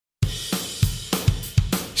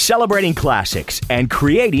celebrating classics and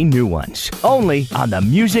creating new ones. Only on the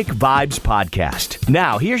Music Vibes Podcast.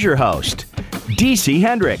 Now, here's your host, DC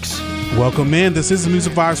Hendrix. Welcome in. This is the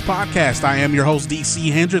Music Vibes Podcast. I am your host,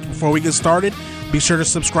 DC Hendrix. Before we get started, be sure to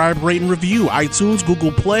subscribe, rate, and review iTunes,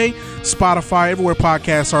 Google Play, Spotify, everywhere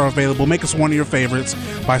podcasts are available. Make us one of your favorites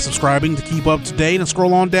by subscribing to keep up to date, and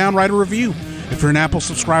scroll on down, write a review. If you're an Apple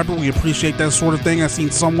subscriber, we appreciate that sort of thing. I've seen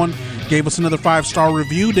someone gave us another 5-star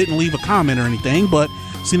review, didn't leave a comment or anything, but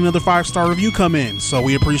seen another 5-star review come in, so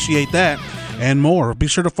we appreciate that and more. Be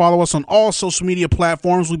sure to follow us on all social media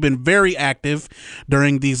platforms. We've been very active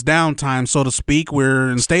during these downtimes, so to speak.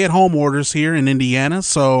 We're in stay-at-home orders here in Indiana,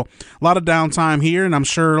 so a lot of downtime here, and I'm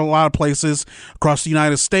sure a lot of places across the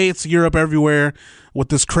United States, Europe, everywhere, with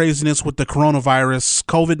this craziness with the coronavirus,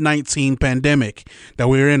 COVID-19 pandemic that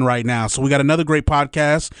we're in right now. So we got another great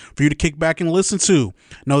podcast for you to kick back and listen to.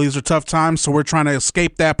 I know these are tough times, so we're trying to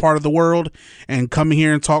escape that part of the world and come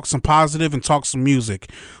here and talk some positive and talk some music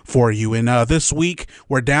for you. And this week,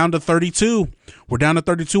 we're down to 32. We're down to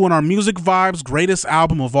 32 on our Music Vibes Greatest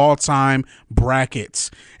Album of All Time brackets.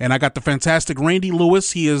 And I got the fantastic Randy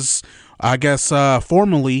Lewis. He is, I guess,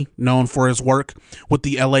 formerly known for his work with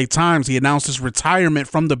the LA Times. He announced his retirement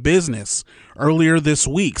from the business earlier this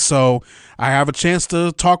week. So I have a chance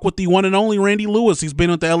to talk with the one and only Randy Lewis. He's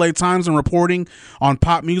been with the LA Times and reporting on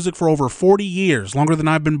pop music for over 40 years, longer than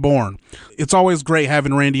I've been born. It's always great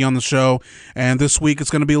having Randy on the show, and this week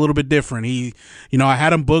it's going to be a little bit different. I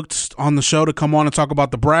had him booked on the show to come on and talk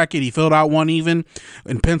about the bracket. He filled out one even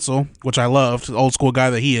in pencil, which I loved, the old school guy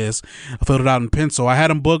that he is. I filled it out in pencil. I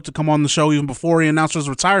had him booked to come on the show even before he announced his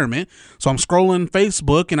retirement. So I'm scrolling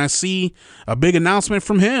Facebook and I see a big announcement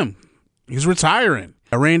from him. He's retiring.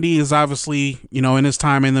 Randy is obviously, in his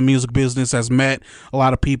time in the music business, has met a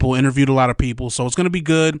lot of people, interviewed a lot of people. So it's going to be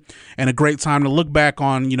good and a great time to look back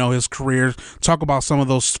on, his career, talk about some of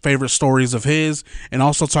those favorite stories of his, and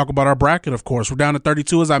also talk about our bracket, of course. We're down to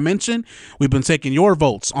 32, as I mentioned. We've been taking your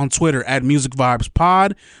votes on Twitter at Music Vibes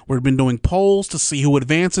Pod. We've been doing polls to see who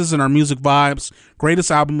advances in our Music Vibes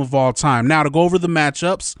Greatest Album of All Time. Now, to go over the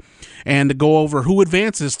matchups and to go over who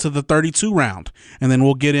advances to the 32 round. And then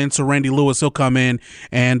we'll get into Randy Lewis. He'll come in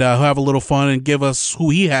and he'll have a little fun and give us who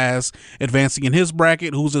he has advancing in his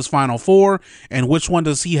bracket, who's his final four, and which one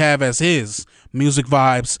does he have as his Music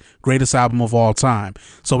Vibes Greatest Album of All Time.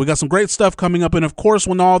 So we got some great stuff coming up, and of course,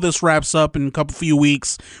 when all this wraps up in a few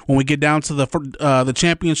weeks, when we get down to the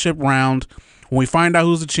championship round, when we find out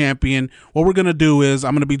who's the champion, what we're going to do is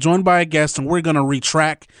I'm going to be joined by a guest, and we're going to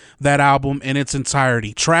retrack that album in its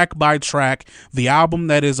entirety, track by track. The album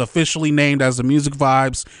that is officially named as the Music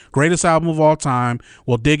Vibes Greatest Album of All Time.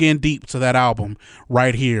 We'll dig in deep to that album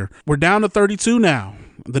right here. We're down to 32 now.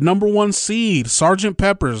 The number one seed, Sgt.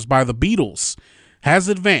 Pepper's by the Beatles, has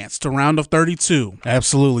advanced to round of 32.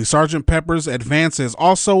 Absolutely. Sgt. Pepper's advances.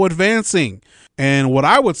 Also advancing, and what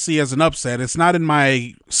I would see as an upset, it's not in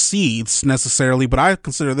my seeds necessarily, but I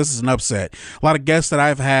consider this as an upset. A lot of guests that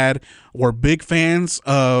I've had were big fans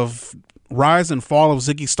of Rise and Fall of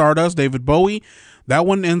Ziggy Stardust, David Bowie. That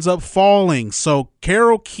one ends up falling. So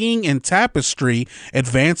Carole King and Tapestry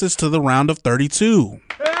advances to the round of 32.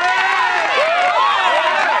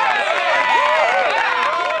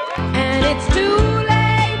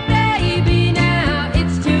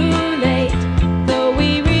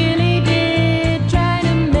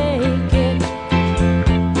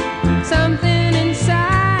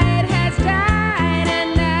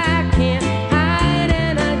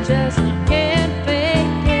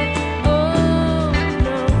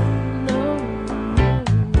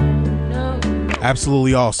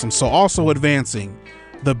 Absolutely awesome. So also advancing,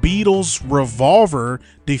 the Beatles' Revolver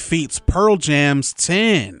defeats Pearl Jam's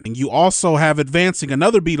 10. And you also have advancing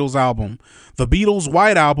another Beatles album. The Beatles'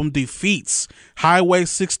 White Album defeats Highway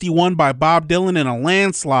 61 by Bob Dylan in a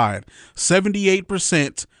landslide,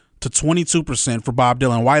 78% to 22% for Bob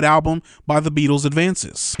Dylan. White Album by the Beatles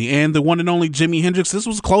advances. And the one and only Jimi Hendrix, this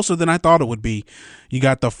was closer than I thought it would be. You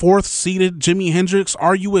got the 4th seeded Jimi Hendrix,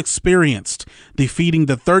 Are You Experienced, defeating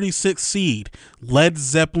the 36th seed Led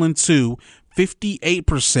Zeppelin 2,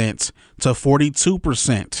 58% to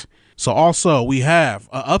 42%. So also we have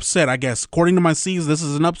an upset, I guess. According to my seeds, this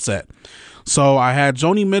is an upset. So I had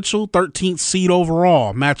Joni Mitchell, 13th seed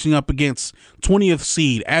overall, matching up against 20th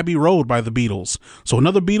seed Abbey Road by the Beatles. So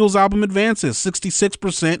another Beatles album advances,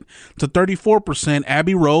 66% to 34%.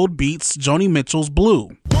 Abbey Road beats Joni Mitchell's Blue.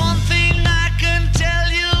 One thing I can tell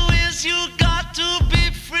you is you got to be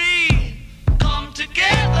free. Come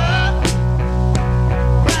together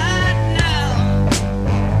right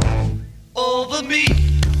now over me.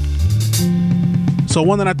 So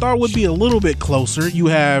one that I thought would be a little bit closer, you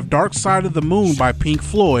have Dark Side of the Moon by Pink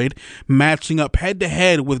Floyd matching up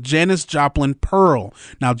head-to-head with Janis Joplin Pearl.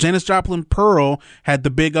 Now, Janis Joplin Pearl had the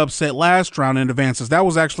big upset last round in advances. That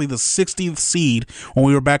was actually the 60th seed when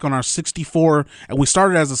we were back on our 64, and we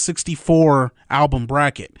started as a 64 album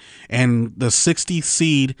bracket. And the 60th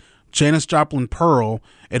seed, Janis Joplin Pearl,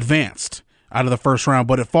 advanced out of the first round,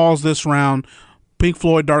 but it falls this round. Pink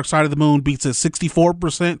Floyd Dark Side of the Moon beats it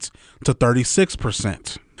 64% to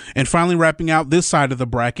 36%. And finally, wrapping out this side of the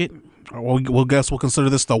bracket, we'll consider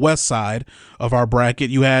this the west side of our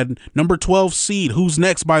bracket. You had number 12 seed Who's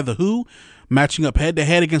Next by The Who matching up head to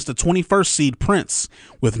head against the 21st seed Prince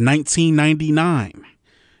with 1999.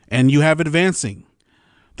 And you have advancing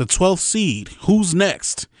the 12th seed Who's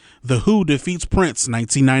Next. The Who defeats Prince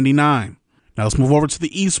 1999. Now let's move over to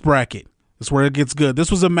the east bracket. That's where it gets good. This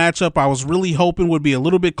was a matchup I was really hoping would be a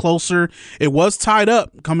little bit closer. It was tied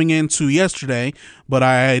up coming into yesterday, but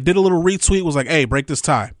I did a little retweet, was like, hey, break this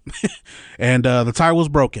tie. And the tie was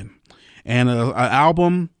broken. And an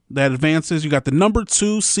album that advances, you got the number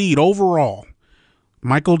 2 seed overall,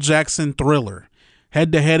 Michael Jackson Thriller,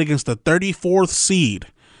 head-to-head against the 34th seed,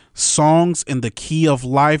 Songs in the Key of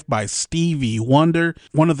Life by Stevie Wonder,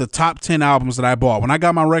 one of the top 10 albums that I bought. When I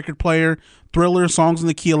got my record player, Thriller, Songs in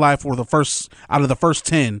the Key of Life were the first out of the first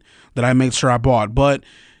 10 that I made sure I bought. But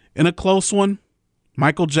in a close one,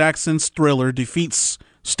 Michael Jackson's Thriller defeats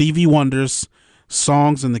Stevie Wonder's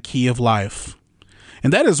Songs in the Key of Life.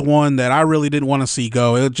 And that is one that I really didn't want to see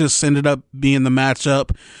go. It just ended up being the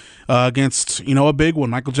matchup against, a big one,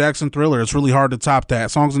 Michael Jackson Thriller. It's really hard to top that.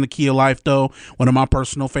 Songs in the Key of Life, though, one of my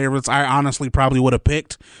personal favorites. I honestly probably would have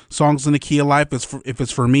picked Songs in the Key of Life if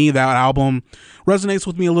it's for me. That album resonates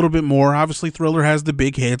with me a little bit more. Obviously, Thriller has the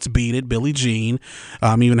big hits, Beat It, Billie Jean,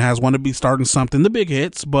 even has Wanna Be Starting Something, the big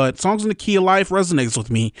hits, but Songs in the Key of Life resonates with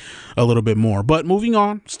me a little bit more. But moving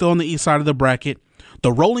on, still on the east side of the bracket,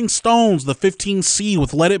 the Rolling Stones, the 15 seed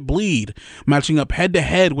with Let It Bleed, matching up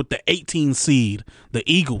head-to-head with the 18 seed, the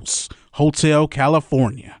Eagles, Hotel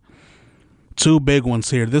California. Two big ones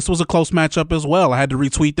here. This was a close matchup as well. I had to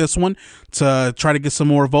retweet this one to try to get some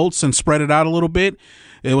more votes and spread it out a little bit.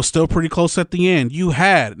 It was still pretty close at the end. You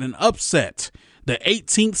had an upset. The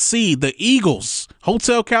 18th seed, the Eagles,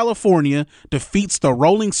 Hotel California, defeats the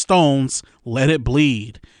Rolling Stones, Let It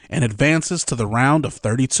Bleed, and advances to the round of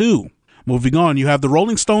 32. Moving on, you have the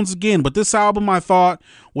Rolling Stones again, but this album I thought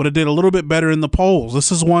would have did a little bit better in the polls.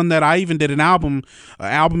 This is one that I even did an album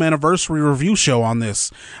anniversary review show on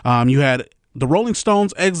this. You had the Rolling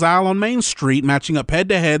Stones' Exile on Main Street matching up head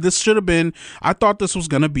to head. This should have been, I thought this was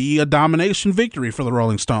going to be a domination victory for the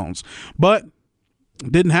Rolling Stones, but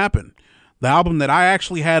it didn't happen. The album that I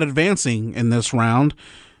actually had advancing in this round,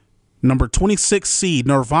 number 26 seed,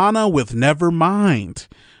 Nirvana with Nevermind.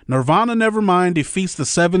 Nirvana Nevermind defeats the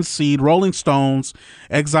 7th seed Rolling Stones,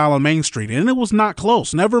 Exile on Main Street, and it was not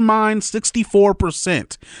close. Nevermind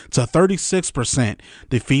 64% to 36%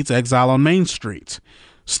 defeats Exile on Main Street.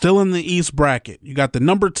 Still in the East bracket, you got the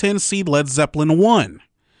number 10 seed Led Zeppelin 1.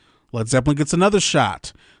 Led Zeppelin gets another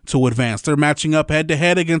shot to advance. They're matching up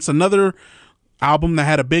head-to-head against another album that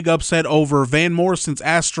had a big upset over Van Morrison's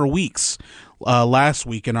Astral Weeks last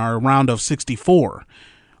week in our round of 64.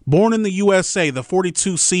 Born in the USA, the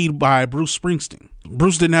 42 seed by Bruce Springsteen.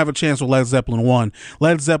 Bruce didn't have a chance with Led Zeppelin 1.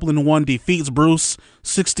 Led Zeppelin 1 defeats Bruce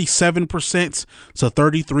 67% to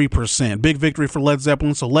 33%. Big victory for Led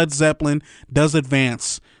Zeppelin. So Led Zeppelin does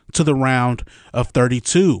advance to the round of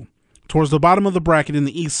 32. Towards the bottom of the bracket in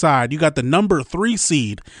the east side, you got the number 3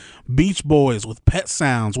 seed Beach Boys with Pet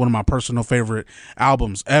Sounds, one of my personal favorite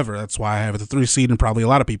albums ever. That's why I have the 3 seed and probably a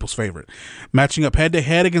lot of people's favorite. Matching up head to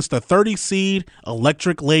head against the 30 seed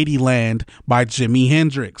Electric Ladyland by Jimi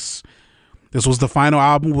Hendrix. This was the final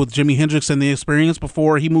album with Jimi Hendrix and the Experience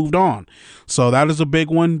before he moved on. So that is a big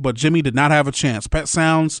one, but Jimi did not have a chance. Pet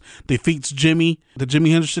Sounds defeats the Jimi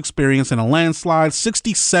Hendrix Experience in a landslide,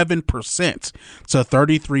 67% to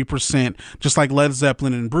 33%, just like Led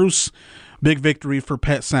Zeppelin and Bruce. Big victory for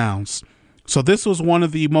Pet Sounds. So this was one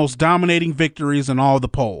of the most dominating victories in all the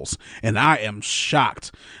polls, and I am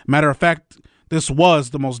shocked. Matter of fact, this was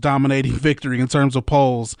the most dominating victory in terms of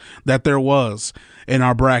polls that there was in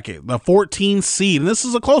our bracket. The 14 seed, and this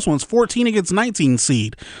is a close one. It's 14 against 19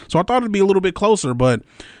 seed. So I thought it'd be a little bit closer, but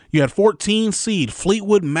you had 14 seed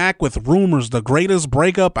Fleetwood Mac with Rumors, the greatest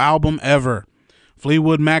breakup album ever.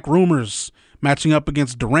 Fleetwood Mac Rumors matching up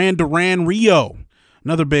against Duran Duran Rio.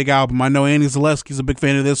 Another big album. I know Annie Zaleski's a big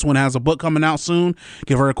fan of this one. Has a book coming out soon.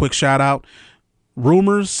 Give her a quick shout out.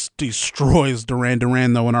 Rumors destroys Duran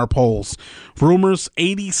Duran, though, in our polls. Rumors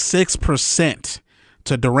 86%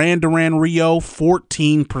 to Duran Duran Rio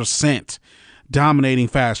 14%. dominating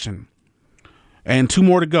fashion. And 2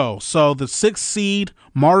 more to go. So the 6th seed,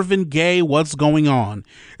 Marvin Gaye, What's Going On,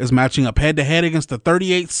 is matching up head-to-head against the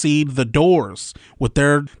 38th seed, The Doors, with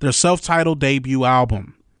their self-titled debut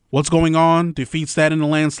album. What's Going On defeats that in the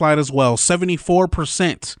landslide as well,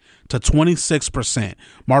 74% to 26%.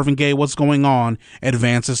 Marvin Gaye, What's Going On,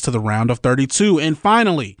 advances to the round of 32. And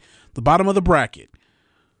finally, the bottom of the bracket,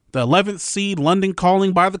 the 11th seed, London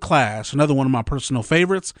Calling by The Clash, another one of my personal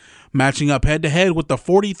favorites, matching up head-to-head with the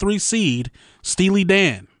 43 seed, Steely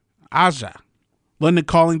Dan, Aja. London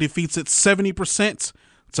Calling defeats it 70%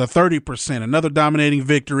 to 30%, another dominating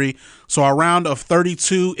victory. So our round of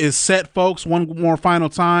 32 is set, folks. One more final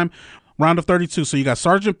time, round of 32. So you got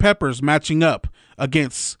Sgt. Pepper's matching up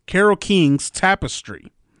against Carole King's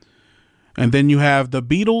Tapestry. And then you have the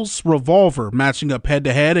Beatles' Revolver matching up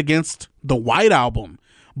head-to-head against the White Album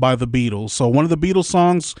by the Beatles. So one of the Beatles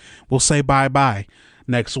songs will say bye-bye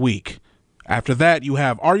next week. After that, you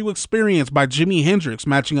have Are You Experienced by Jimi Hendrix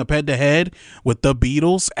matching up head-to-head with the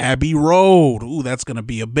Beatles' Abbey Road. Ooh, that's going to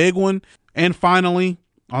be a big one. And finally,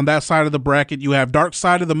 on that side of the bracket, you have Dark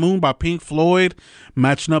Side of the Moon by Pink Floyd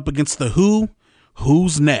matching up against The Who.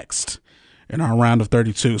 Who's next in our round of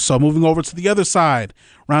 32? So moving over to the other side,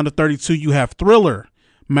 round of 32, you have Thriller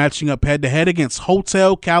matching up head-to-head against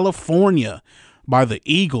Hotel California by the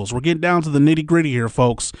Eagles. We're getting down to the nitty-gritty here,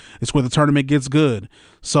 folks. It's where the tournament gets good.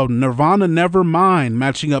 So Nirvana Nevermind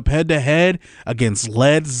matching up head-to-head against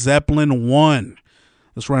Led Zeppelin 1.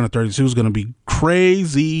 This round of 32 is going to be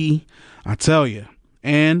crazy, I tell you.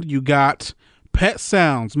 And you got Pet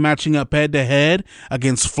Sounds matching up head-to-head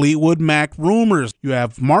against Fleetwood Mac Rumors. You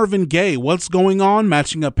have Marvin Gaye, What's Going On,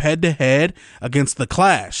 matching up head-to-head against The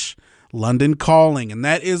Clash, London Calling. And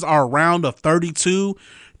that is our round of 32.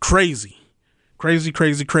 Crazy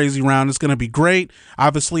round. It's going to be great.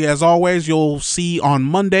 Obviously, as always, you'll see on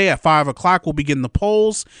Monday at 5 o'clock, we'll begin the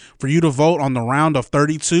polls for you to vote on the round of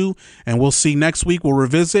 32. And we'll see next week. We'll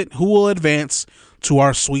revisit who will advance to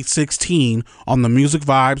our Sweet 16 on the Music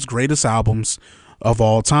Vibes Greatest Albums of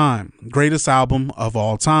All Time. Greatest album of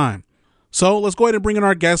all time. So let's go ahead and bring in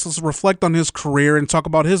our guest. Let's reflect on his career and talk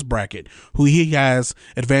about his bracket, who he has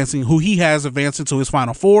advancing to his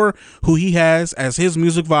Final Four, who he has as his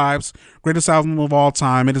Music Vibes Greatest Album of All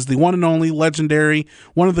Time. It is the one and only legendary,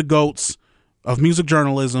 one of the GOATs of music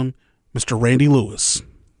journalism, Mr. Randy Lewis.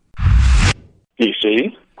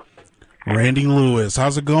 DC. Randy Lewis,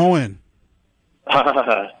 how's it going?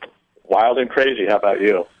 Wild and crazy. How about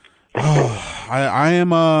you?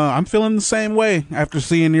 I'm feeling the same way after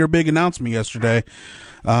seeing your big announcement yesterday.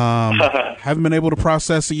 Haven't been able to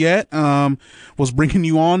process it yet. Was bringing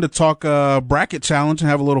you on to talk bracket challenge and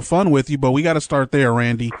have a little fun with you, but we got to start there,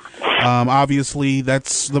 Randy. Obviously,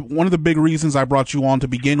 that's one of the big reasons I brought you on to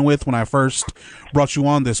begin with when I first brought you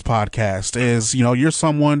on this podcast is, you're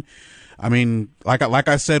someone, I mean, like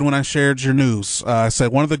I said when I shared your news, I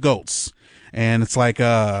said one of the GOATs. And it's like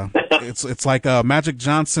it's like Magic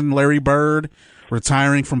Johnson, Larry Bird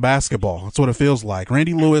retiring from basketball. That's what it feels like.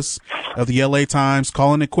 Randy Lewis of the LA Times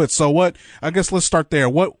calling it quits. So I guess let's start there.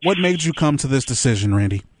 What made you come to this decision,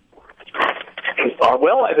 Randy?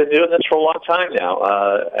 Well, I've been doing this for a long time now.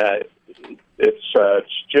 It's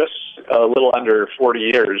just a little under 40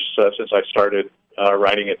 years since I started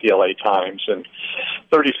writing at the LA Times, and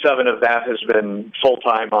 37 of that has been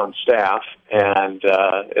full-time on staff, and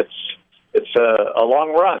it's a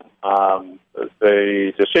long run.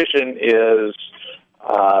 The decision is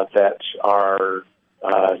that our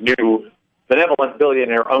new benevolent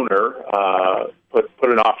billionaire owner put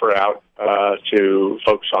an offer out to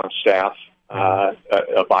folks on staff,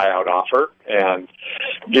 a buyout offer, and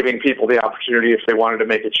giving people the opportunity, if they wanted to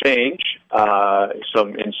make a change,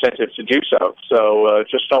 some incentive to do so. So it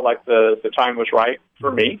just felt like the time was right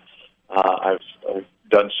for me. I've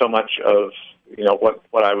done so much of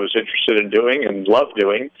what I was interested in doing and love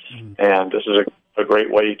doing, and this is a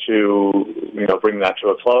great way to bring that to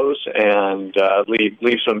a close and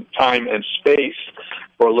leave some time and space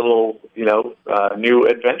for a little new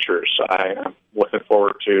adventures. I'm looking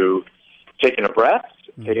forward to taking a breath,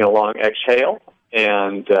 taking a long exhale,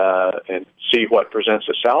 and see what presents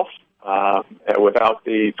itself without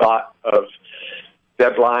the thought of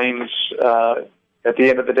deadlines. At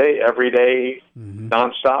the end of the day, every day,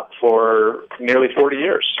 nonstop for nearly 40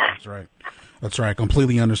 years. That's right.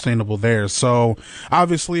 Completely understandable there. So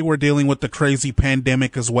obviously we're dealing with the crazy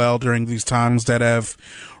pandemic as well during these times that have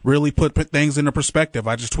really put things into perspective.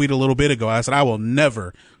 I just tweeted a little bit ago. I said, I will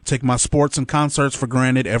never take my sports and concerts for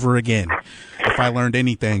granted ever again if I learned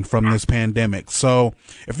anything from this pandemic. So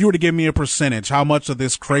if you were to give me a percentage, how much of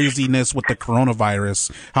this craziness with the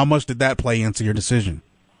coronavirus, how much did that play into your decision?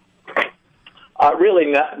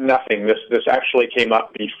 Really, nothing. This actually came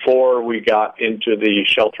up before we got into the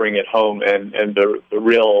sheltering at home and the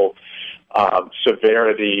real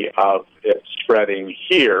severity of it spreading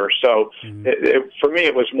here. So for me,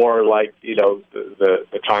 it was more like,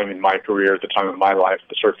 the time in my career, the time of my life,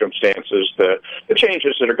 the circumstances, the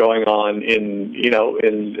changes that are going on in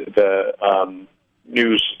the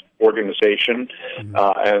news organization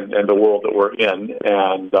and the world that we're in,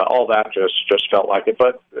 and all that just felt like it.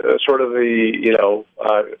 But sort of the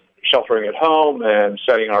sheltering at home and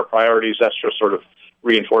setting our priorities, that's just sort of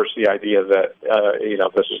reinforced the idea that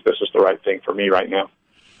this is the right thing for me right now.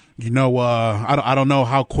 I don't know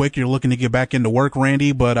how quick you're looking to get back into work,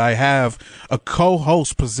 Randy, but I have a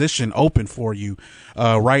co-host position open for you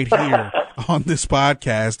right here on this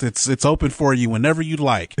podcast. It's open for you whenever you'd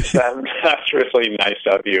like. That's really nice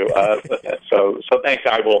of you. So thanks.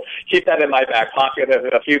 I will keep that in my back pocket.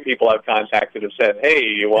 A few people I've contacted have said, "Hey,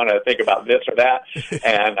 you want to think about this or that?"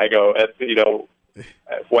 And I go,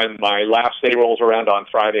 when my last day rolls around on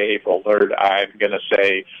Friday, April 3rd, I'm going to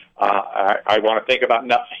say, I want to think about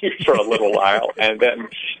nothing for a little while, and then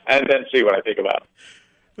see what I think about.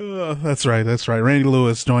 That's right. Randy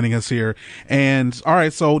Lewis joining us here. And all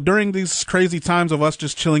right, so during these crazy times of us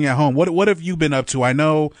just chilling at home, what have you been up to? I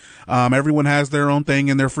know everyone has their own thing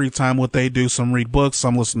in their free time, what they do. Some read books,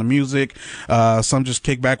 some listen to music, some just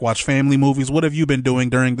kick back, watch family movies. What have you been doing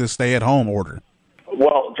during this stay-at-home order?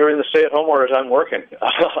 Well, during the stay-at-home orders, I'm working.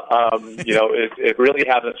 It really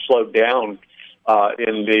hasn't slowed down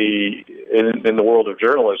in the world of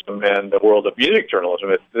journalism and the world of music journalism.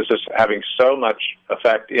 This is having so much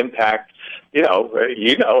impact.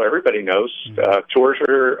 Everybody knows. Tours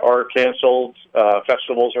are canceled.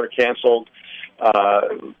 Festivals are canceled.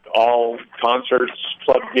 All concerts,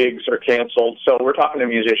 club gigs are canceled. So we're talking to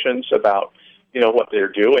musicians about what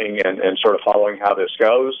they're doing and sort of following how this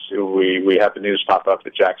goes. We had the news pop up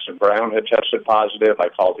that Jackson Browne had tested positive. I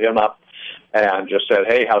called him up and just said,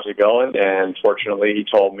 "Hey, how's it going?" And fortunately, he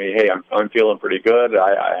told me, "Hey, I'm feeling pretty good.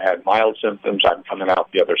 I had mild symptoms. I'm coming out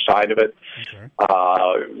the other side of it." Okay.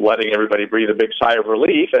 Letting everybody breathe a big sigh of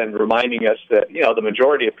relief and reminding us that, the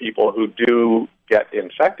majority of people who do get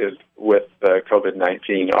infected with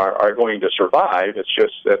COVID-19 are going to survive. It's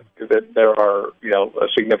just that there are, a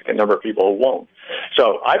significant number of people who won't.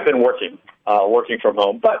 So I've been working from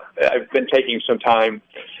home, but I've been taking some time,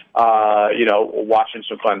 watching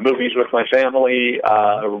some fun movies with my family,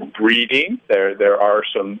 reading. There are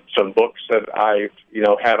some books that I've,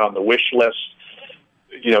 had on the wish list,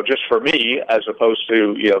 just for me, as opposed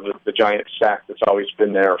to, the giant stack that's always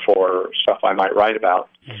been there for stuff I might write about.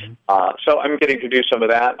 Mm-hmm. So I'm getting to do some of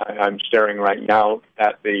that. I'm staring right now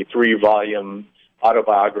at the 3-volume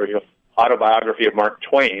autobiography of Mark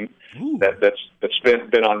Twain. That's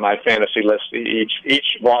been on my fantasy list.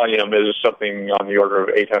 Each volume is something on the order of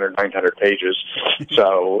 800, 900 pages.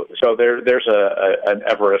 So there's an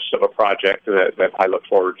Everest of a project that I look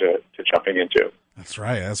forward to jumping into. That's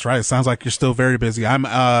right. It sounds like you're still very busy. I'm,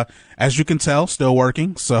 as you can tell, still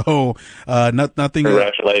working. So, nothing.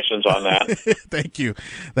 Congratulations on that. Thank you.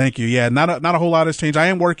 Yeah, not a whole lot has changed. I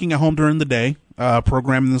am working at home during the day,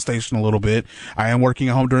 programming the station a little bit. I am working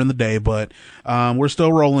at home during the day, but, we're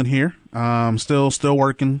still rolling here. Still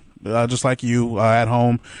working. Just like you, at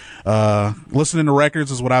home, listening to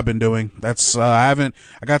records is what I've been doing. That's, I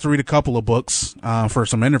got to read a couple of books, for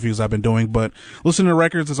some interviews I've been doing, but listening to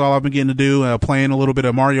records is all I've been getting to do, playing a little bit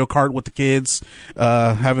of Mario Kart with the kids,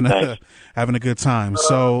 having a good time.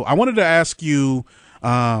 So I wanted to ask you,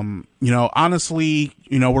 honestly,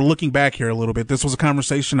 we're looking back here a little bit. This was a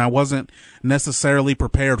conversation I wasn't necessarily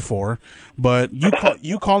prepared for, but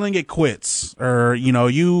you calling it quits, or,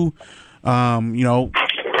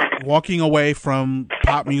 walking away from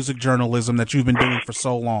pop music journalism that you've been doing for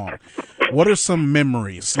so long. What are some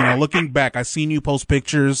memories? Looking back, I've seen you post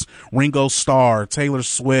pictures, Ringo Starr, Taylor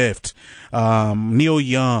Swift, Neil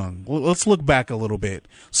Young. Let's look back a little bit.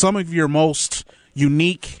 Some of your most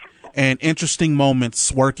unique and interesting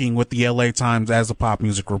moments working with the LA Times as a pop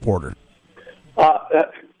music reporter.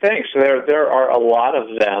 Thanks. There are a lot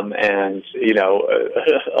of them, and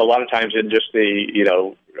a lot of times in just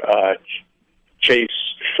the chase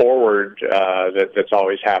forward that's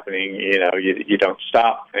always happening. You don't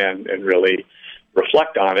stop and really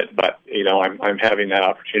reflect on it, but I'm having that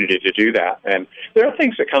opportunity to do that, and there are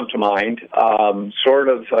things that come to mind. Sort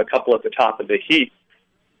of a couple at the top of the heap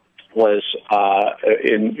was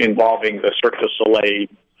involving the Cirque du Soleil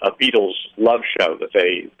Beatles love show that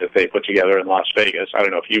they put together in Las Vegas. I don't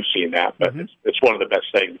know if you've seen that, but it's one of the best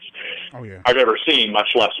things I've ever seen,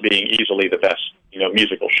 much less being easily the best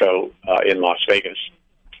musical show in Las Vegas.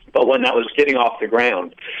 But when that was getting off the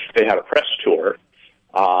ground, they had a press tour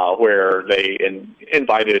where they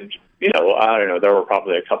invited, I don't know, there were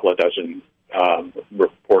probably a couple of dozen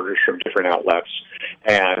reporters from different outlets,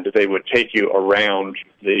 and they would take you around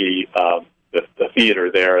the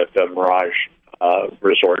theater there at the Mirage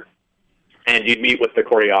Resort, and you'd meet with the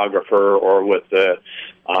choreographer or with the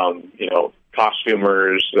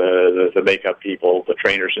costumers, the makeup people, the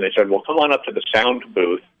trainers, and they said, well, come on up to the sound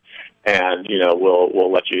booth, and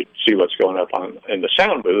we'll let you see what's going up in the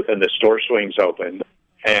sound booth. And this door swings open,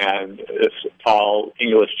 and this tall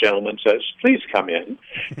English gentleman says, please come in.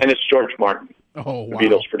 And it's George Martin, the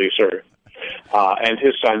Beatles producer, and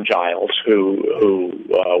his son Giles, who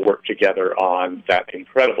worked together on that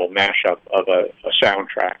incredible mashup of a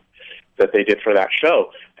soundtrack that they did for that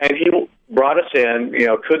show. And he brought us in,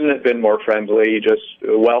 couldn't have been more friendly, just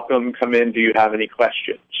welcome, come in, do you have any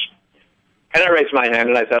questions? And I raised my hand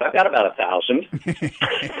and I said, I've got about 1,000.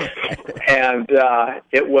 And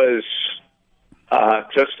it was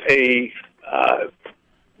just a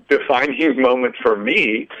defining moment for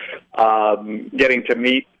me, getting to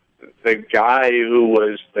meet the guy who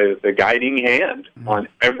was the guiding hand on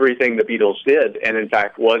everything the Beatles did, and in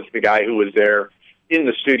fact was the guy who was there in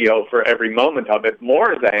the studio for every moment of it,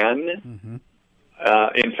 more than,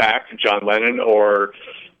 in fact, John Lennon or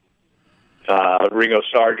Ringo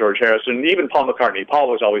Starr, George Harrison, even Paul McCartney. Paul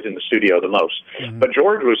was always in the studio the most. But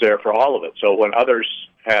George was there for all of it. So when others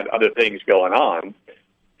had other things going on,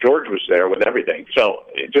 George was there with everything. So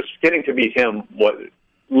just getting to meet him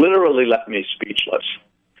literally left me speechless.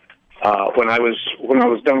 When I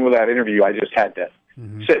was done with that interview, I just had to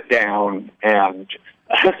sit down and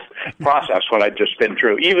process what I'd just been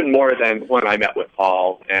through, even more than when I met with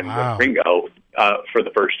Paul and with Ringo for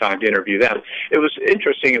the first time to interview them. It was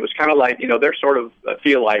interesting. It was kind of like, they're sort of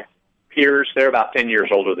feel like peers. They're about 10 years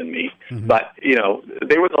older than me. But,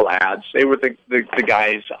 they were the lads. They were the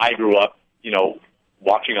guys I grew up,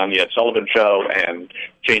 watching on the Ed Sullivan Show and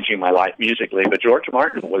changing my life musically. But George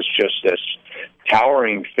Martin was just this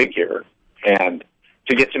towering figure. And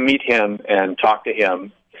to get to meet him and talk to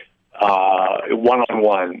him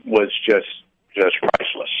one-on-one was just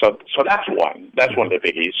priceless. So that's one. That's one of the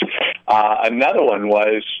biggies. Another one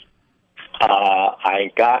was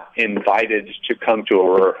I got invited to come to a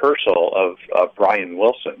rehearsal of Brian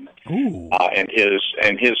Wilson and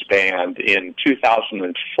his band in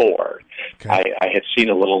 2004. Okay. I had seen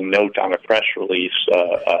a little note on a press release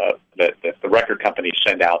that the record companies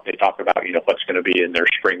send out. They talk about what's going to be in their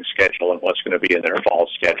spring schedule and what's going to be in their fall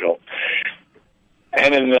schedule.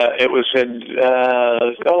 And then it was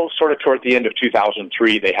sort of toward the end of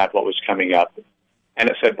 2003, they had what was coming up. And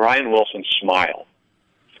it said, Brian Wilson, Smile.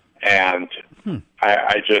 And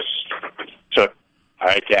I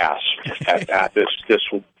gasped at that. This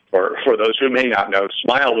for those who may not know,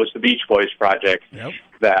 Smile was the Beach Boys project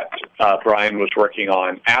that Brian was working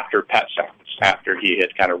on after Pet Sounds, after he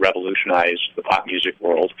had kind of revolutionized the pop music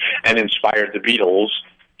world and inspired the Beatles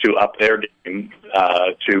to up their game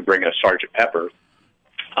to bring us Sgt. Pepper.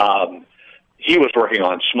 He was working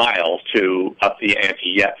on Smile to up the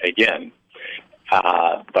ante yet again.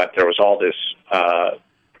 But there was all this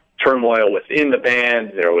turmoil within the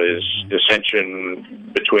band. There was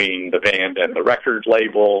dissension between the band and the record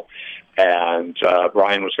label. And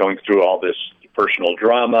Brian was going through all this personal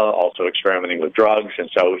drama, also experimenting with drugs. And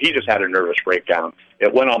so he just had a nervous breakdown.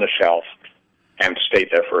 It went on the shelf and stayed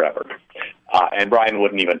there forever. And Brian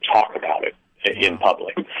wouldn't even talk about it in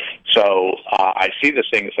public. So I see this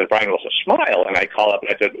thing that says Brian Wilson, Smile, and I call up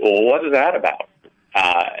and I said, well, what is that about?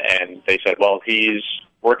 And they said, well, he's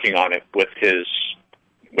working on it with his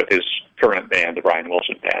current band, the Brian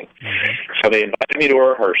Wilson Band. So they invited me to a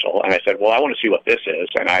rehearsal, and I said, well, I want to see what this is.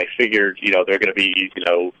 And I figured, they're going to be,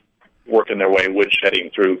 working their way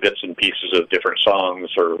woodshedding through bits and pieces of different songs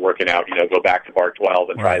or working out, go back to bar 12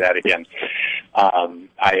 and try that again.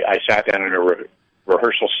 I sat down in a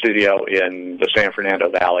rehearsal studio in the San Fernando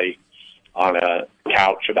Valley on a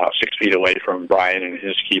couch about 6 feet away from Brian and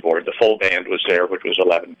his keyboard. The full band was there, which was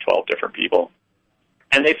 11, 12 different people.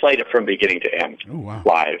 And they played it from beginning to end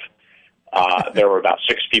live. There were about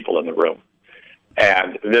 6 people in the room.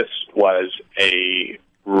 And this was a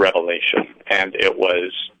revelation. And it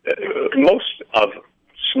was, most of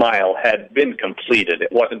Smile had been completed.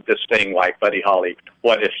 It wasn't this thing like Buddy Holly,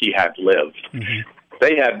 what if he had lived?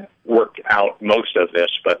 They had worked out most of this,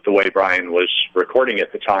 but the way Brian was recording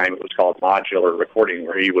at the time, it was called modular recording,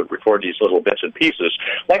 where he would record these little bits and pieces,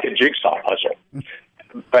 like a jigsaw puzzle.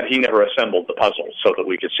 But he never assembled the puzzle so that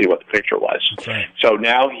we could see what the picture was. Right. So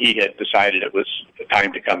now he had decided it was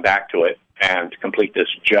time to come back to it and complete this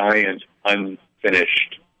giant,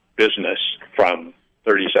 unfinished business from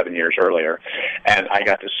 37 years earlier, and I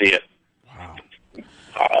got to see it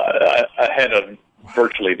ahead of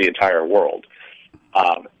virtually the entire world.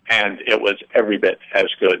 And it was every bit as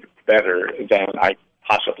good, better than I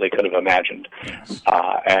possibly could have imagined.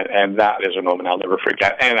 And that is a moment I'll never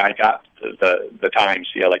forget. And I got the Times,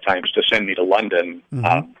 the LA Times, to send me to London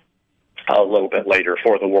a little bit later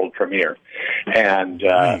for the world premiere. And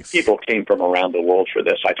people came from around the world for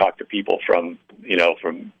this. I talked to people from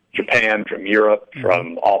Japan, from Europe,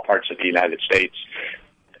 from all parts of the United States,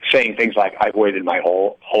 saying things like, I've waited my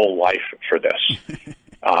whole life for this.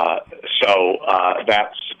 So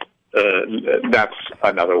that's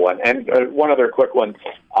another one. And one other quick one.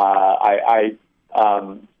 I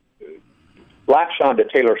latched on to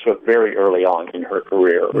Taylor Swift very early on in her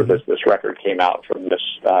career. This record came out from this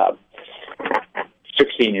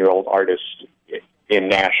 16-year-old artist in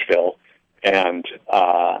Nashville, and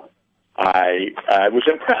I was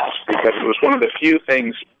impressed because it was one of the few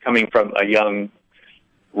things coming from a young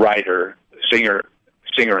writer, singer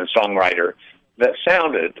and songwriter that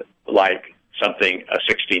sounded like something a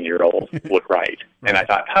 16-year-old would write. And I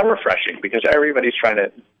thought, how refreshing, because everybody's trying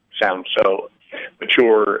to sound so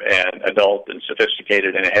mature and adult and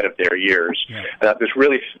sophisticated and ahead of their years. This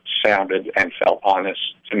really sounded and felt honest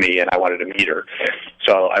to me, and I wanted to meet her.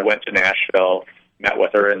 So I went to Nashville, met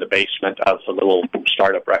with her in the basement of the little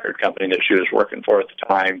startup record company that she was working for at the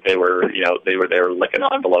time. They were there licking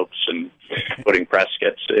envelopes and putting press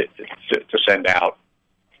kits to send out.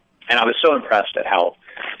 And I was so impressed at how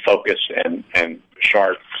focused and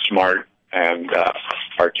sharp, smart, and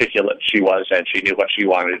articulate she was, and she knew what she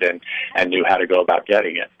wanted and knew how to go about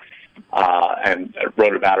getting it. And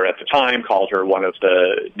wrote about her at the time, called her one of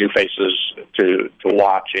the new faces to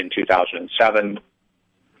watch in 2007.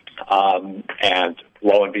 And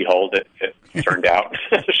lo and behold, it turned out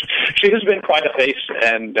she has been quite a face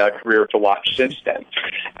and career to watch since then.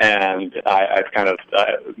 And I've kind of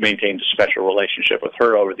maintained a special relationship with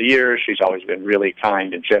her over the years. She's always been really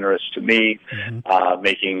kind and generous to me,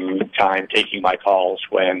 making time, taking my calls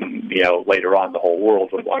when later on the whole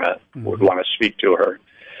world would want to speak to her.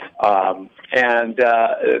 And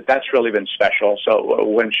that's really been special. So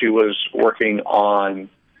when she was working on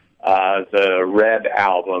the Red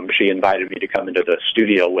album, she invited me to come into the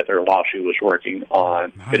studio with her while she was working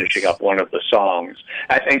on finishing up one of the songs.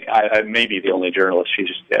 I think I may be the only journalist she's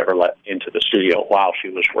ever let into the studio while she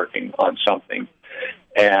was working on something.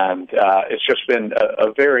 And it's just been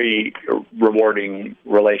a very rewarding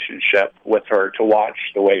relationship with her to watch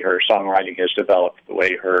the way her songwriting has developed, the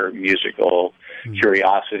way her musical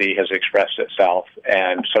curiosity has expressed itself.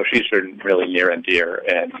 And so she's been really near and dear,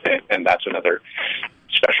 and that's another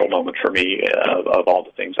special moment for me of all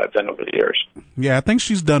the things I've done over the years. Yeah, I think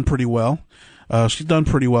she's done pretty well. She's done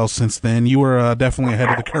pretty well since then. You were definitely ahead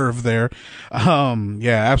of the curve there.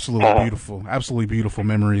 Yeah, absolutely beautiful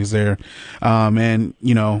memories there. And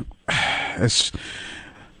it's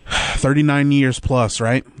 39 years plus,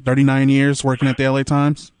 right? 39 years working at the LA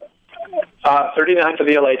Times? 39 for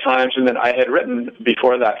the LA Times, and then I had written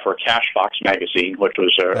before that for Cashbox magazine, which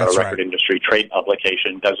was a record industry trade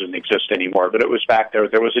publication. Doesn't exist anymore, but it was back there.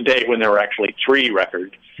 There was a day when there were actually 3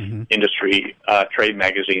 record industry trade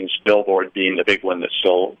magazines, Billboard being the big one that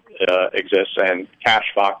still exists, and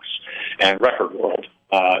Cashbox and Record World.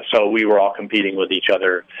 So we were all competing with each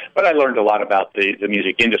other. But I learned a lot about the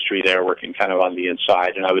music industry there, working kind of on the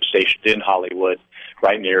inside, and I was stationed in Hollywood,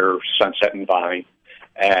 right near Sunset and Vine.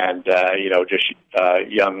 And, just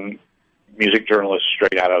young music journalist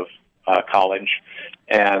straight out of college.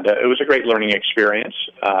 And it was a great learning experience,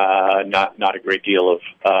 not a great deal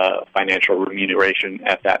of financial remuneration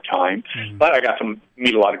at that time. But I got to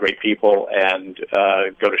meet a lot of great people and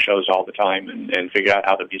go to shows all the time and figure out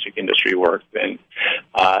how the music industry worked. And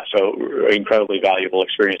so incredibly valuable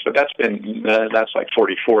experience. But that's like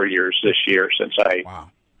 44 years this year since I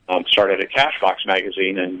started at Cashbox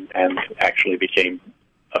magazine and actually became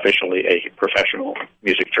officially a professional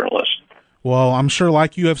music journalist. Well, I'm sure,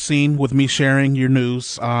 like you have seen with me sharing your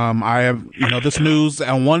news, I have, this news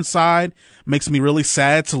on one side makes me really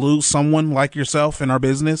sad to lose someone like yourself in our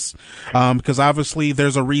business, because obviously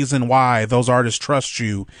there's a reason why those artists trust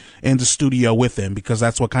you in the studio with them, because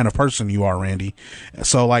that's what kind of person you are, Randy.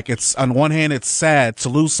 So, it's on one hand, it's sad to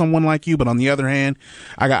lose someone like you, but on the other hand,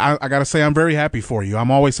 I got to say I'm very happy for you. I'm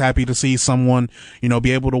always happy to see someone,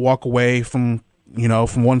 be able to walk away from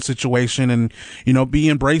one situation and, be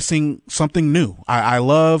embracing something new. I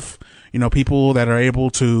love, people that are able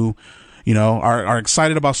to, are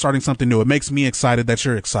excited about starting something new. It makes me excited that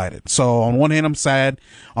you're excited. So on one hand, I'm sad.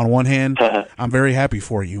 On one hand, I'm very happy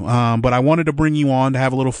for you. But I wanted to bring you on to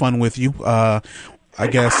have a little fun with you. I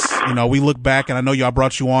guess, we look back, and I know y'all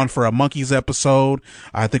brought you on for a Monkees episode.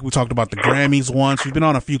 I think we talked about the Grammys once. You've been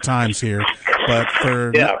on a few times here. But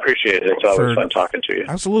I appreciate it. It's always fun talking to you.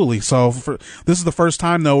 Absolutely. So this is the first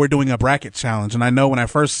time, though, we're doing a bracket challenge. And I know when I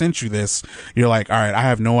first sent you this, you're like, all right, I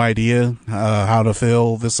have no idea how to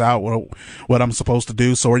fill this out, what I'm supposed to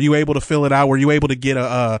do. So were you able to fill it out? Were you able to get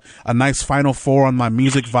a nice Final Four on my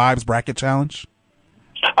Music Vibes bracket challenge?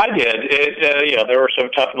 I did. There were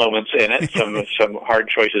some tough moments in it, some hard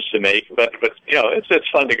choices to make, but it's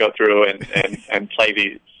fun to go through and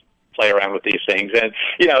play around with these things. And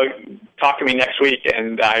talk to me next week,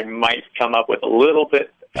 and I might come up with a little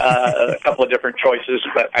bit, a couple of different choices,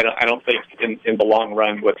 but I don't think in the long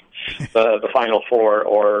run with the Final Four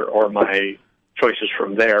or my choices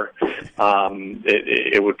from there,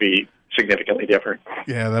 it would be significantly different.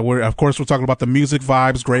 Yeah, of course we're talking about the Music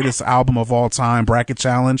Vibes greatest album of all time bracket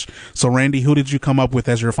challenge. So Randy, who did you come up with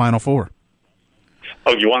as your Final Four?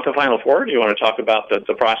 Oh, you want the Final Four? Or do you want to talk about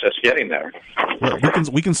the process getting there? Well,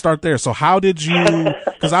 we can start there. So how did you,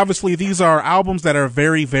 because obviously these are albums that are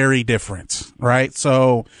very, very different, right?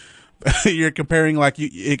 So you're comparing, like,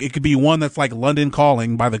 it could be one that's like London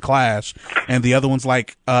Calling by The Clash, and the other one's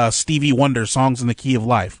like Stevie Wonder, Songs in the Key of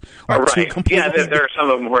Life. Like right. Yeah, there are some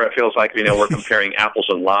of them where it feels like, we're comparing apples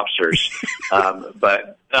and lobsters.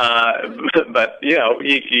 But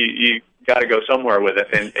you got to go somewhere with it.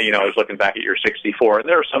 And, I was looking back at your 64, and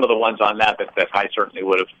there are some of the ones on that I certainly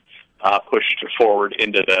would have pushed forward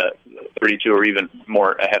into the 32 or even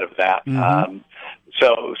more ahead of that. Mm-hmm.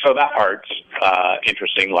 So that part's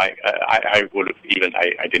interesting. Like I would have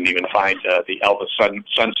I didn't even find the Elvis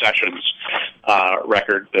Sun Sessions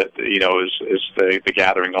record that is the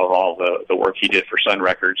gathering of all the work he did for Sun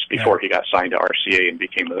Records before he got signed to RCA and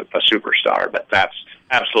became a superstar. But that's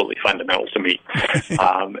absolutely fundamental to me,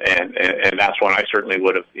 and that's one I certainly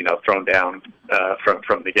would have thrown down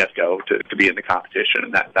from the get go to be in the competition,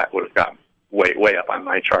 and that would have gotten way up on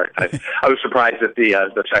my chart. I was surprised that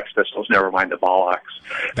the Sex Pistols, Nevermind the Bollocks,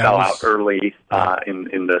 fell out early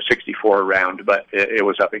in the 64 round, but it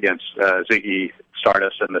was up against Ziggy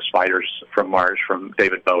Stardust and the Spiders from Mars from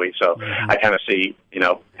David Bowie. So I kind of see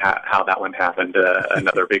how that one happened.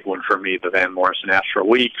 Another big one for me, the Van Morrison Astral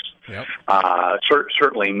Weeks. Yep.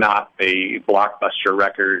 Certainly not a blockbuster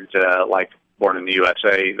record like Born in the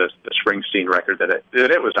USA, the Springsteen record that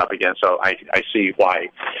it was up against. So I see why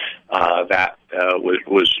that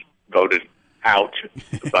was voted out.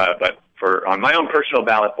 But on my own personal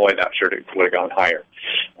ballot, boy, that sure would have gone higher.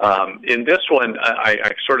 In this one,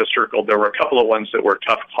 I sort of circled. There were a couple of ones that were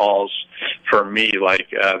tough calls for me. Like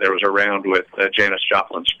there was a round with Janis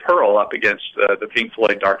Joplin's Pearl up against the Pink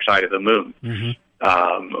Floyd Dark Side of the Moon. Mm-hmm.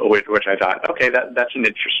 Which I thought, okay, that's an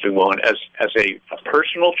interesting one. As a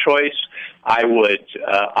personal choice, I would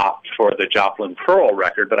opt for the Joplin Pearl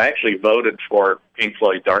record, but I actually voted for Pink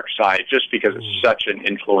Floyd Dark Side just because it's such an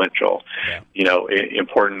influential,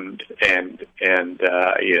 important and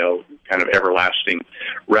kind of everlasting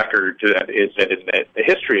record that is in the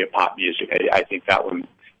history of pop music. I think that one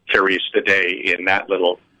carries today in that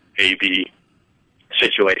little A-B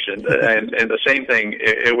situation, and the same thing.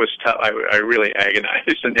 It was tough. I really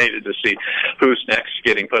agonized and hated to see Who's Next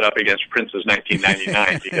getting put up against Prince's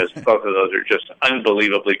 1999 because both of those are just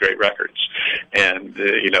unbelievably great records. And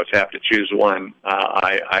to have to choose one,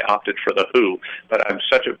 I opted for the Who. But I'm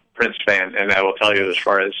such a Prince fan, and I will tell you, as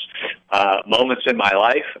far as moments in my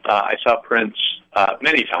life, I saw Prince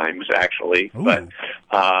many times actually. Ooh. But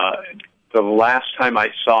the last time I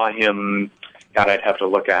saw him, God, I'd have to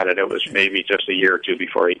look at it. It was maybe just a year or two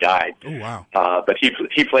before he died. Oh, wow. But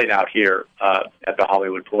he played out here at the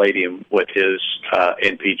Hollywood Palladium with his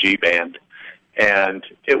NPG band, and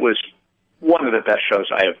it was one of the best shows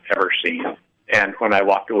I have ever seen. And when I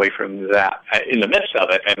walked away from that, in the midst of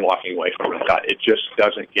it and walking away from it, I thought, it just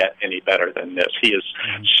doesn't get any better than this. He is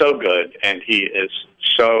so good, and he is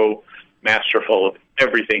so masterful of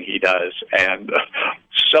everything he does, and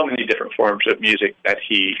so many different forms of music that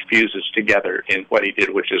he fuses together in what he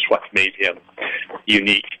did, which is what made him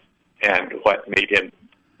unique and what made him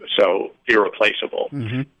so irreplaceable.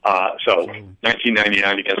 Mm-hmm. So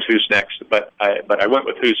 1999 against Who's Next, but I went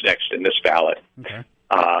with Who's Next in this ballot. Okay.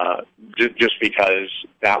 Just because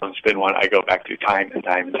that one's been one I go back to time and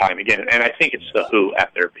time and time again. And I think it's the Who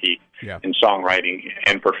at their peak in songwriting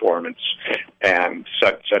and performance, and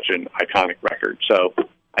such an iconic record. So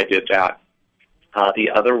I did that. The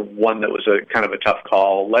other one that was a kind of a tough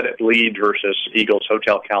call, Let It Lead versus Eagles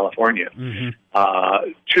Hotel California.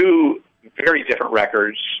 Mm-hmm. Two very different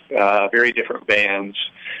records, very different bands,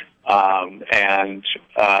 and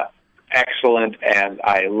excellent, and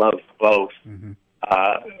I love both. Mm-hmm.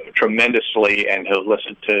 tremendously and have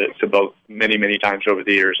listened to both many times over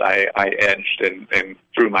the years, I edged and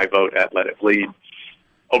threw my vote at Let It Bleed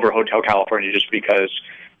over Hotel California, just because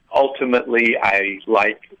ultimately I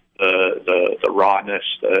like the rawness,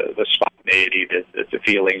 the spontaneity, the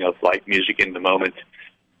feeling of like music in the moment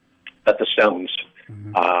that the Stones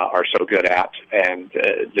are so good at. And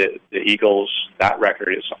the Eagles, that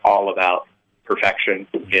record is all about perfection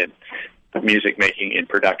in music making, in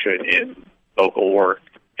production, in vocal work,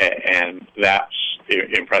 and that's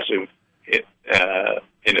impressive in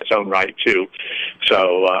its own right too.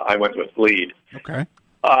 So I went with Bleed. Okay.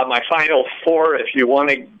 My final four, if you want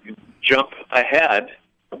to jump ahead,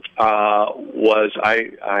 was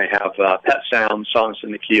I have Pet Sounds, Songs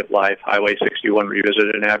in the Key of Life, Highway 61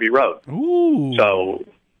 Revisited, and Abbey Road. Ooh. So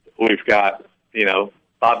we've got,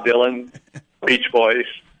 Bob Dylan, Beach Boys,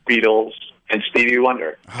 Beatles, and Stevie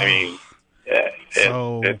Wonder. I mean,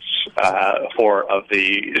 it's four of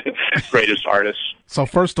the greatest artists. So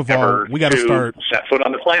first of all, we got to start set foot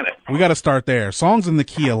on the planet. We got to start there. Songs in the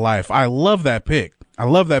Key of Life. I love that pick.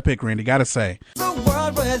 Randy. Got to say. The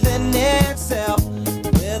world within itself,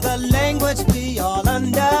 with a language we all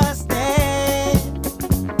understand,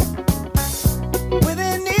 with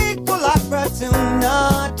an equal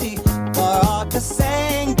opportunity for all to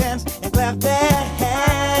sing, dance, and clap their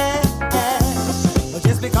hands. But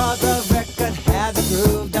just because the record has a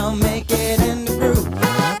groove, don't make it in the groove.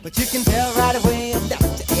 But you can tell right away from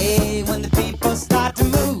left to A when the people start to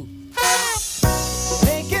move.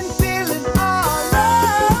 They can feel it all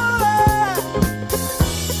over.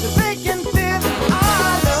 They can feel it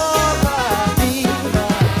all over.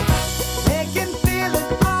 They can feel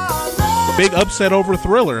it all over. Big upset over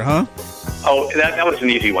Thriller, huh? Oh, that was an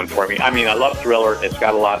easy one for me. I mean, I love Thriller. It's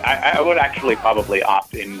got a lot. I would actually probably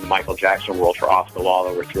opt in Michael Jackson world for Off the Wall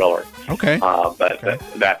over Thriller. Okay. But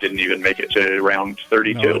that didn't even make it to round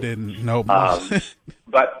 32. No, it didn't. Nope.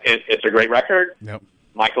 But it's a great record. Yep.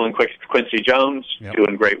 Michael and Quincy Jones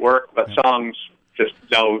doing great work, but songs, just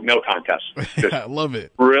no contest. Just I love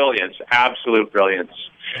it. Brilliance, absolute brilliance.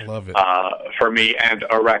 I love it. For me, and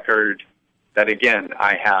a record that, again,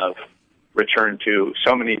 I have returned to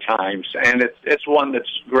so many times, and it's one that's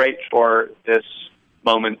great for this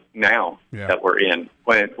moment now that we're in,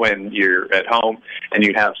 when you're at home and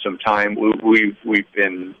you have some time. We've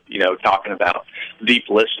been talking about deep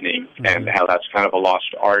listening and how that's kind of a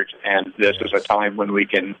lost art, and this is a time when we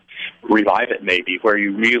can revive it, maybe, where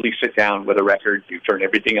you really sit down with a record, you turn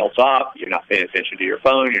everything else off, you're not paying attention to your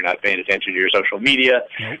phone, you're not paying attention to your social media,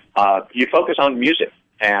 you focus on music.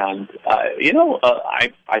 And,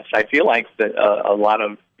 I feel like that a lot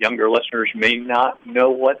of younger listeners may not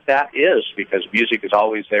know what that is, because music is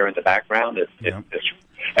always there in the background. It's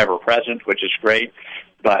ever present, which is great.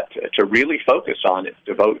 But to really focus on it,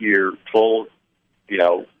 devote your full,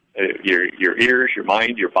 your ears, your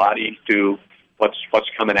mind, your body to what's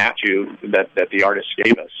coming at you that the artist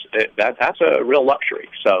gave us. That's a real luxury.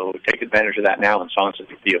 So take advantage of that now, and Songs in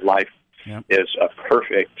the Key of Life is a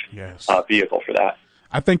perfect vehicle for that.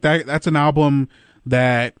 I think that's an album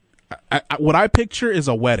that what I picture is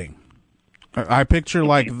a wedding. I picture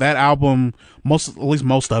like that album, at least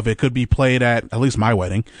most of it could be played at least my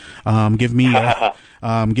wedding. Give me half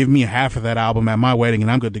of that album at my wedding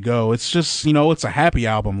and I'm good to go. It's just, it's a happy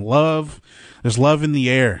album. There's love in the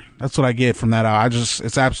air. That's what I get from that album.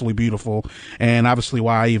 It's absolutely beautiful, and obviously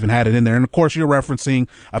why I even had it in there. And of course, you're referencing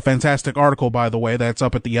a fantastic article, by the way, that's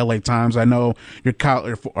up at the LA Times. I know your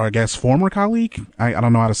or I guess former colleague. I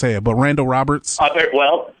don't know how to say it, but Randall Roberts.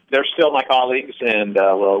 They're still my colleagues, and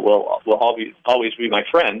will always be my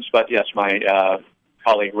friends. But yes, my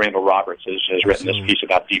colleague Randall Roberts has written this piece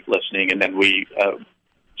about deep listening, and then we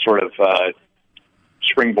sort of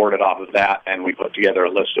springboarded off of that, and we put together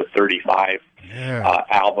a list of 35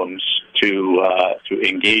 albums to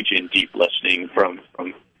engage in deep listening from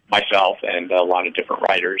myself and a lot of different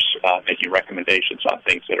writers, making recommendations on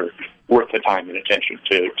things that are worth the time and attention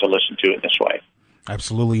to listen to in this way.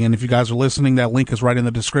 Absolutely. And if you guys are listening, that link is right in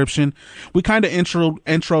the description. We kind of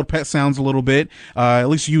introed Pet Sounds a little bit. At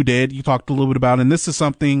least you did. You talked a little bit about it. And this is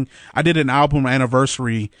something I did an album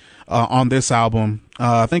anniversary on this album.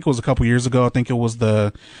 I think it was a couple years ago. I think it was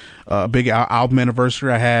the big album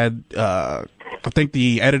anniversary. I had I think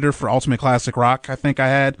the editor for Ultimate Classic Rock, I think I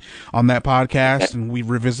had on that podcast, and we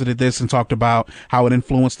revisited this and talked about how it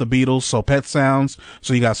influenced the Beatles. So Pet Sounds.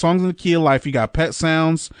 So you got Songs in the Key of Life. You got Pet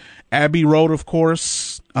Sounds, Abbey Road, of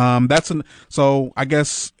course. So I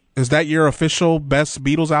guess, is that your official best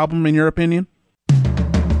Beatles album in your opinion?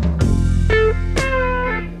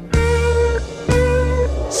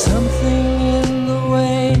 Something in the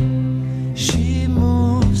way she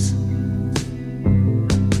moves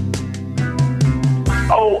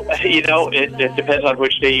It depends on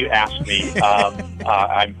which day you ask me.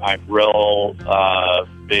 I'm real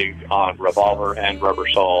big on Revolver and Rubber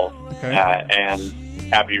Soul, and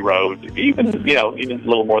Abbey Road, even a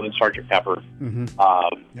little more than Sgt. Pepper. Mm-hmm.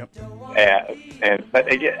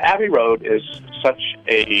 But again, Abbey Road is such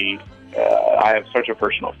a I have such a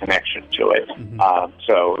personal connection to it. Mm-hmm.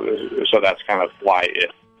 So that's kind of why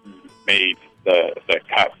it made the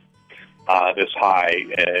cut this high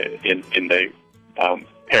in the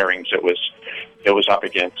pairings it was up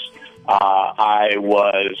against. I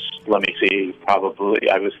was, let me see, I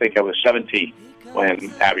was 17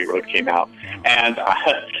 when Abbey Road came out, and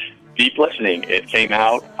deep listening, it came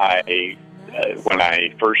out. When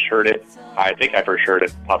I first heard it, I think I first heard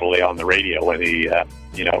it probably on the radio, when the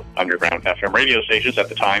underground FM radio stations at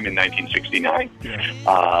the time in 1969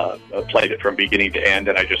 played it from beginning to end,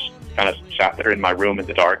 and I just kind of sat there in my room in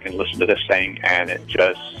the dark and listened to this thing, and it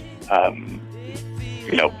just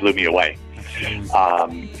blew me away.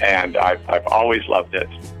 And I've always loved it.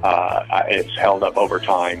 It's held up over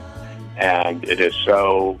time, and it is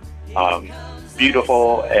so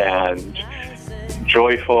beautiful and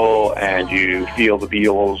joyful, and you feel the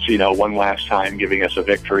Beatles, one last time giving us a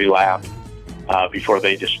victory lap before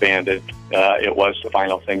they disbanded. It was the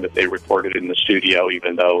final thing that they recorded in the studio,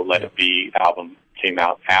 even though Let It Be album came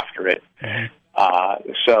out after it.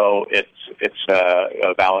 So it's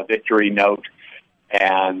a valedictory note,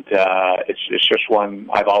 and it's just one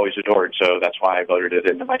I've always adored, so that's why I voted it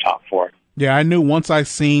into my top 4. Yeah, I knew once I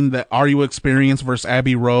seen the RU Experience versus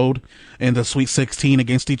Abbey Road in the Sweet 16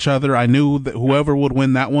 against each other, I knew that whoever would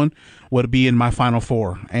win that one would be in my final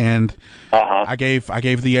 4. And I gave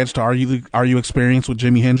the edge to RU Experience with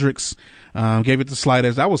Jimi Hendrix. Gave it the slight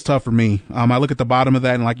edge. That was tough for me. I look at the bottom of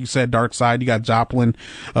that, and like you said, Dark Side, you got Joplin,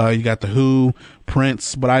 you got The Who,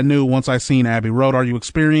 Prince. But I knew once I seen Abbey Road, RU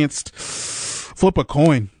Experienced, flip a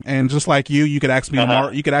coin. And just like you could ask me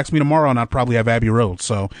tomorrow, and I'd probably have Abbey Road.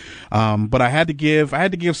 So, but I had to give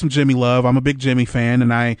some Jimmy love. I'm a big Jimmy fan,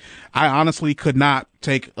 and I honestly could not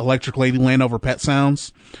take Electric Ladyland over Pet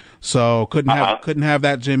Sounds. So couldn't have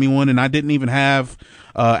that Jimmy one, and I didn't even have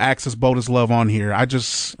Axis Bold as Love on here. I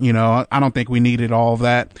just, I don't think we needed all of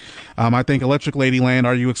that. I think Electric Ladyland,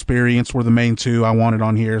 RU Experienced were the main two I wanted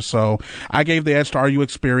on here. So I gave the edge to RU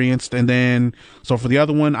Experienced, and then so for the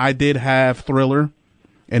other one, I did have Thriller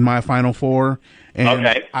in my final 4, and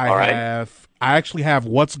I actually have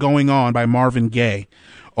What's Going On by Marvin Gaye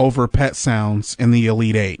over Pet Sounds in the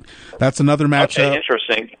Elite 8. That's another matchup. Okay,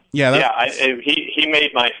 interesting. Yeah, he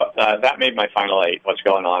made my that made my final 8. What's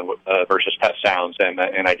Going On versus Pet Sounds, and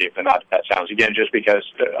I gave the nod to Pet Sounds again just because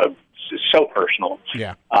it's so personal.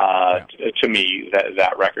 To me,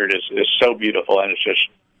 that record is so beautiful, and it's just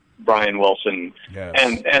Brian Wilson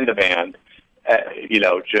and the band,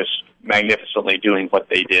 just magnificently doing what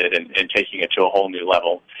they did and taking it to a whole new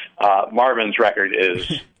level. Marvin's record is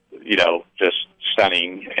just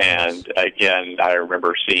stunning, and again, I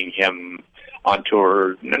remember seeing him on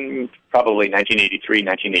tour probably 1983,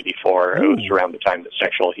 1984. Ooh. It was around the time that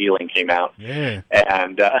Sexual Healing came out. Yeah.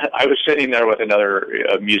 And I was sitting there with another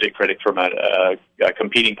music critic from a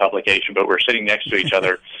competing publication, but we're sitting next to each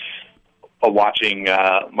other watching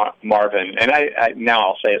Marvin. And I now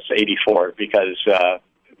I'll say it's 84 because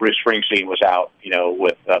Bruce Springsteen was out,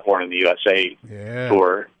 with Born in the USA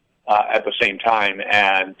tour at the same time.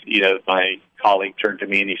 And, my colleague turned to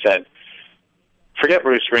me and he said, "Forget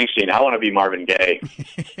Bruce Springsteen. I want to be Marvin Gaye."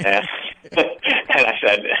 And I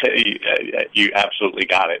said, "You absolutely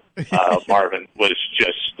got it." Marvin was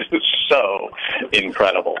just so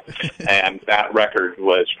incredible, and that record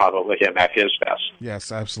was probably him at his best.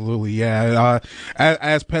 Yes, absolutely. Yeah,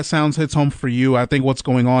 as Pet Sounds hits home for you, I think What's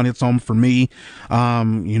Going On hits home for me.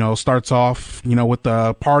 Starts off, with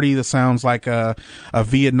the party that sounds like a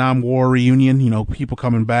Vietnam War reunion. People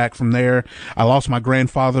coming back from there. I lost my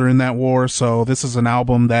grandfather in that war, so this is an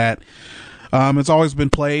album that it's always been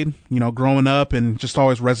played, growing up, and just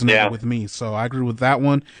always resonated with me. So I agree with that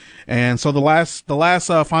one. And so the last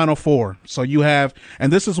final 4. So you have,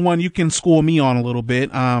 and this is one you can school me on a little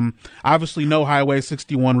bit. Obviously know Highway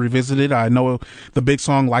 61 Revisited. I know the big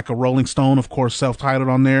song Like a Rolling Stone, of course, self-titled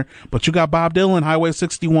on there, but you got Bob Dylan, Highway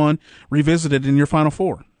 61 Revisited in your final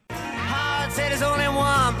 4.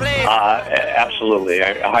 Absolutely.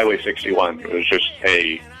 Highway 61 was just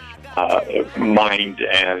a mind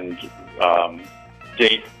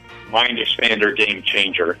expander, game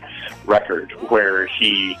changer record where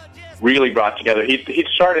he really brought together. He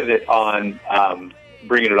started it on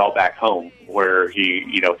bringing it all back home, where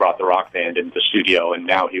he, brought the rock band into the studio, and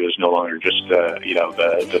now he was no longer just,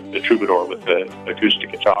 the troubadour with the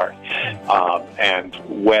acoustic guitar, and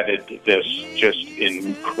wedded this just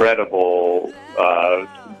incredible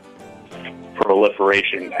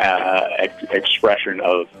proliferation, expression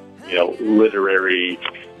of, literary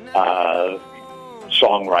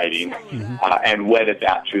songwriting, and wedded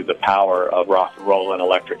that to the power of rock and roll and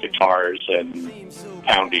electric guitars and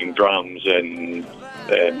pounding drums and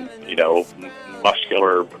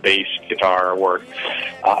muscular bass guitar work,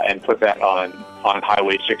 and put that on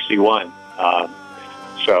Highway 61.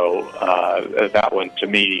 So that one to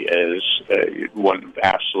me is one of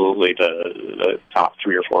absolutely the top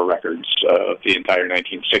 3 or 4 records of the entire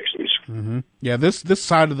 1960s. Mm-hmm. Yeah, this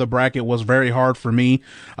side of the bracket was very hard for me.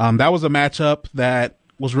 That was a matchup that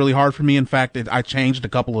was really hard for me. In fact, I changed a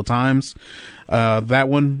couple of times.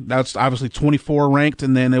 That's obviously 24 ranked,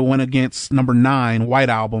 and then it went against number 9, White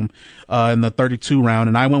Album, in the 32 round,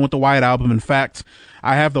 and I went with the White Album. In fact,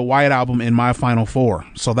 I have the White Album in my Final Four,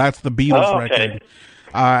 so that's the Beatles record.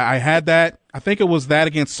 I had that. I think it was that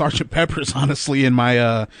against Sgt. Pepper's, honestly, in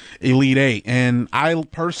my Elite Eight. And I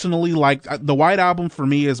personally like the White Album. For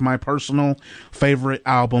me, is my personal favorite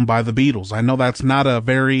album by the Beatles. I know that's not a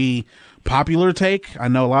very popular take. I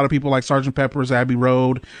know a lot of people like Sgt. Pepper's, Abbey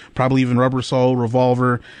Road, probably even Rubber Soul,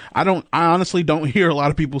 Revolver. I honestly don't hear a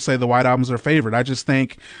lot of people say the White Album's their favorite. I just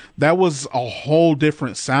think that was a whole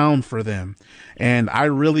different sound for them. And I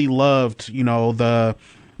really loved,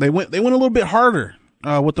 they went a little bit harder.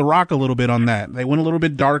 With the rock a little bit on that. They went a little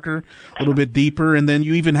bit darker, a little bit deeper, and then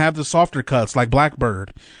you even have the softer cuts like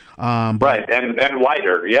Blackbird. Right, and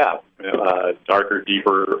wider, yeah. Darker,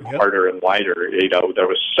 deeper, harder, and wider. There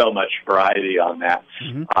was so much variety on that.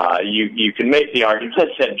 Mm-hmm. You can make the argument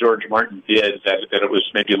that George Martin did that it was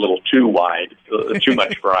maybe a little too wide, too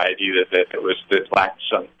much variety, that lacked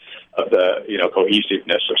some of the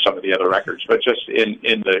cohesiveness of some of the other records. But just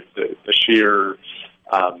in the sheer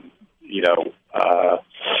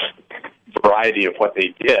variety of what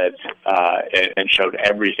they did, and showed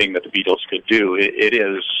everything that the Beatles could do. It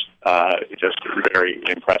is just very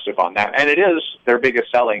impressive on that. And it is their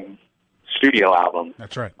biggest selling studio album.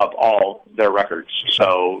 That's right. Of all their records.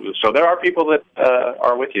 So there are people that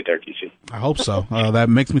are with you there, DC. I hope so. That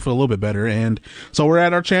makes me feel a little bit better. And so we're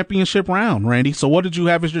at our championship round, Randy. So what did you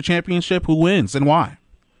have as your championship? Who wins and why?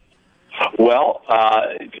 Well,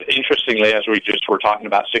 interestingly, as we just were talking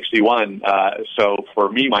about 61, so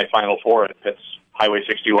for me, my Final Four, it pits Highway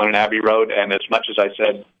 61 and Abbey Road, and as much as I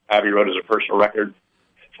said Abbey Road is a personal record,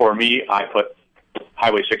 for me, I put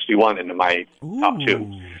Highway 61 into my top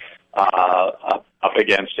 2, up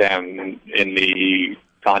against them in the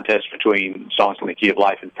contest between Songs in the Key of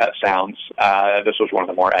Life and Pet Sounds. This was one of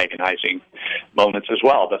the more agonizing moments as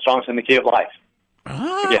well, but Songs in the Key of Life.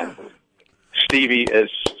 Again, Stevie is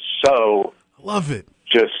so love it,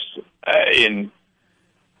 just in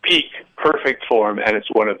peak perfect form, and it's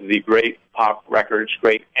one of the great pop records,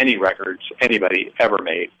 great any records anybody ever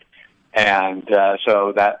made. And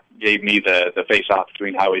so that gave me the face-off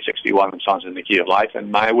between Highway 61 and Songs in the Key of Life,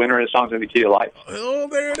 and my winner is Songs in the Key of Life. Oh,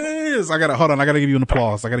 there it is. I gotta give you an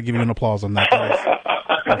applause. On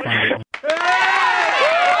that.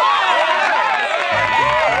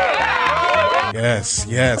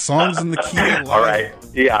 Yes, Songs in the Key of Life. All right,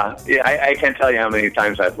 yeah. I can't tell you how many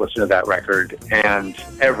times I've listened to that record, and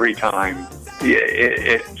every time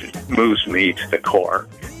it just moves me to the core.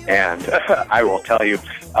 And I will tell you,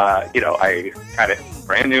 I had it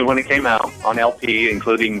brand new when it came out on LP,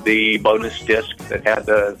 including the bonus disc that had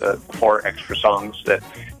the 4 extra songs that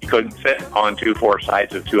you couldn't fit onto 4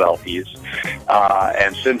 sides of 2 LPs.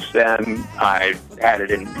 And since then, I've had it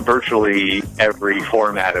in virtually every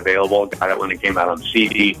format available. Got it when it came out on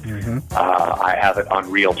CD. Mm-hmm. I have it on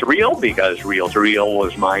reel-to-reel because reel-to-reel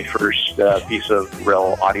was my first piece of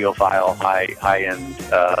real audiophile, high-end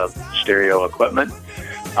stereo equipment.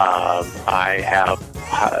 I have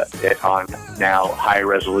it on now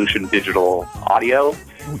high-resolution digital audio,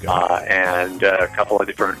 and a couple of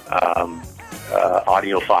different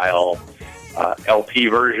audiophile LP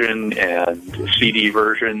version and CD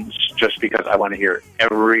versions, just because I want to hear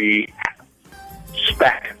every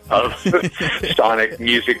speck of sonic,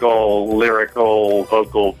 musical, lyrical,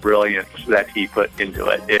 vocal brilliance that he put into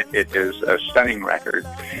it. It is a stunning record,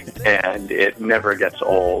 and it never gets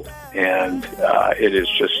old, and it is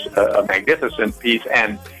just a magnificent piece.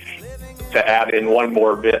 And to add in one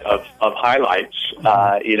more bit of highlights,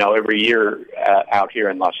 every year out here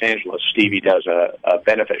in Los Angeles, Stevie does a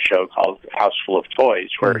benefit show called House Full of Toys,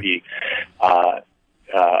 where he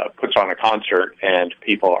puts on a concert, and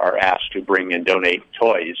people are asked to bring and donate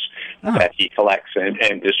toys that he collects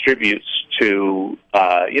and distributes to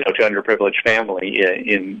to underprivileged family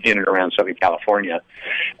in and around Southern California.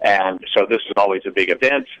 And so this is always a big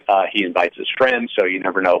event. He invites his friends, so you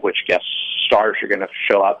never know which guest stars are going to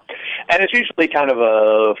show up. And it's usually kind of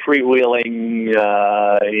a freewheeling,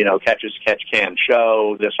 catch-as-catch-can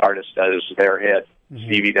show. This artist does their hit.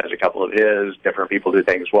 Stevie does a couple of his. Different people do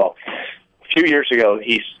things. Well, a few years ago,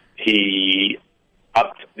 he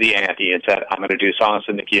upped the ante and said, I'm going to do Songs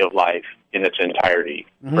in the Key of Life in its entirety,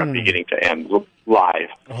 from beginning to end, live.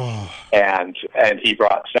 And he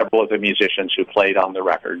brought several of the musicians who played on the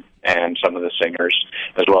record and some of the singers,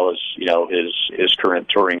 as well as, his current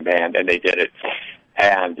touring band, and they did it.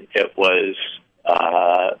 And it was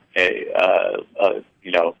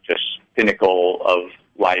just pinnacle of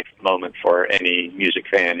life moment for any music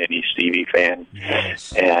fan, any Stevie fan.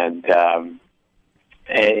 Yes. And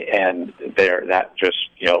there, that just,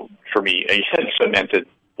 for me, cemented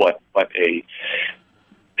what a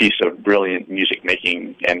piece of brilliant music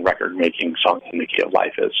making and record making Songs in the Key of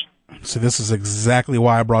Life is. So this is exactly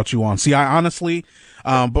why I brought you on. See, I honestly,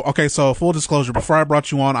 so full disclosure, before I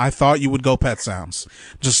brought you on, I thought you would go Pet Sounds.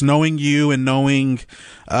 Just knowing you and knowing,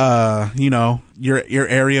 your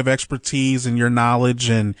area of expertise and your knowledge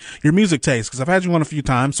and your music taste, because I've had you on a few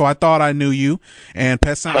times, so I thought I knew you. And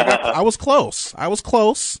Pet Sounds, I was close. Pet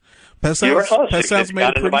Sounds, you were close. Pet Sounds made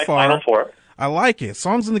it pretty far. I like it.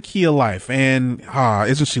 Songs in the Key of Life. And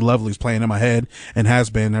Isn't She Lovely's playing in my head and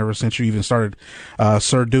has been ever since you even started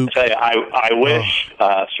Sir Duke. I wish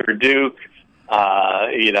Sir Duke,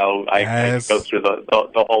 I go through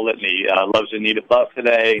the whole litany. Love's in Need of Love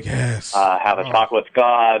Today. Yes. Have a Talk with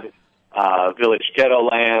God. Village Ghetto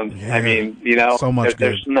Land. Yeah. I mean, so much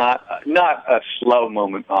there's not a slow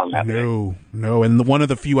moment on that. No. And one of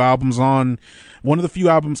the few albums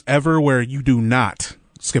ever where you do not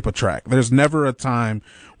skip a track. There's never a time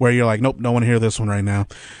where you're like, nope, don't want to hear this one right now.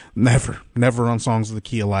 Never on Songs of the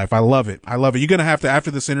Key of Life. I love it. You're going to have to,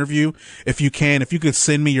 after this interview, if you could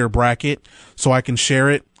send me your bracket so I can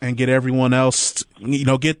share it and get everyone else,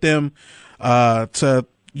 get them, to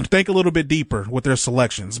think a little bit deeper with their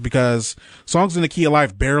selections, because Songs in the Key of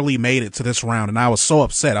Life barely made it to this round. And I was so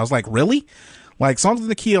upset. I was like, really? Like Songs in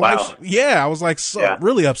the Key of Life? Yeah. I was like,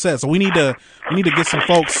 really upset. So we need to get some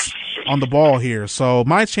folks on the ball here. So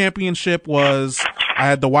my championship was, I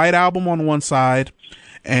had the White Album on one side,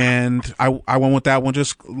 and I went with that one.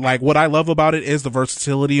 Just like what I love about it is the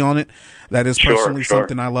versatility on it. That is personally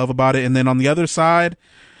something I love about it. And then on the other side,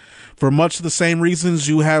 for much the same reasons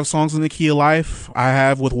you have Songs in the Key of Life, I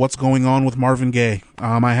have with What's Going On with Marvin Gaye.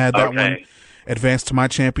 I had that one advance to my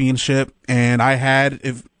championship, and I had,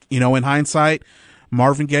 in hindsight,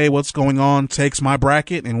 Marvin Gaye, What's Going On takes my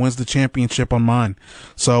bracket and wins the championship on mine.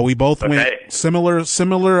 So we both went similar,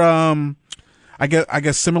 I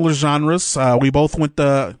guess similar genres. We both went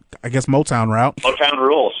the, Motown route.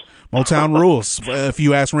 Motown rules, if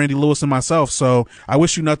you ask Randy Lewis and myself. So I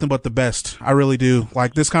wish you nothing but the best. I really do.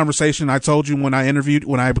 Like this conversation, I told you when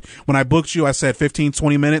I booked you, I said 15,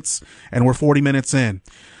 20 minutes, and we're 40 minutes in.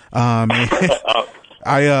 I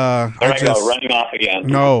go running off again.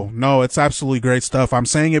 No, it's absolutely great stuff. I'm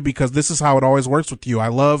saying it because this is how it always works with you. I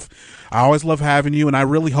always love having you, and I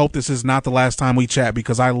really hope this is not the last time we chat,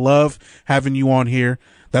 because I love having you on here.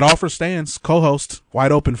 That offer stands, co-host,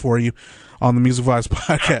 wide open for you on the Music Vibes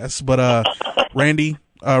podcast. But Randy,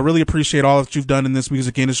 really appreciate all that you've done in this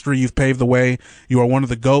music industry. You've paved the way. You are one of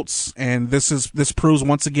the GOATs, and this proves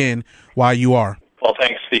once again why you are. Well,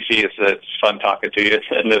 thanks, CC. It's fun talking to you,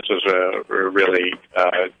 and this was a really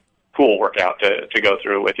cool workout to go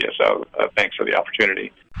through with you. So thanks for the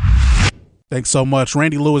opportunity. Thanks so much.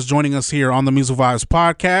 Randy Lewis joining us here on the Music Vibes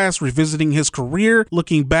podcast, revisiting his career,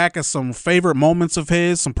 looking back at some favorite moments of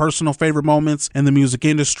his, some personal favorite moments in the music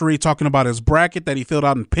industry, talking about his bracket that he filled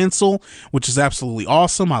out in pencil, which is absolutely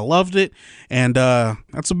awesome. I loved it. And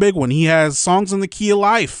that's a big one. He has Songs in the Key of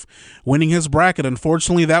Life, winning his bracket.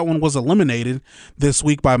 Unfortunately, that one was eliminated this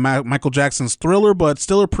week by Michael Jackson's Thriller, but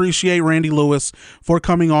still appreciate Randy Lewis for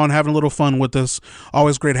coming on, having a little fun with us.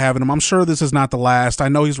 Always great having him. I'm sure this is not the last. I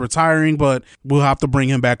know he's retiring, but we'll have to bring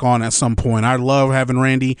him back on at some point. I love having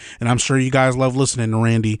Randy, and I'm sure you guys love listening to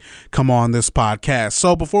Randy come on this podcast.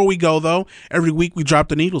 So before we go, though, every week we drop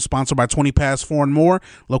the needle, sponsored by 20 Past 4 and More,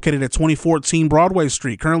 located at 2014 Broadway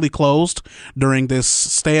Street, currently closed during this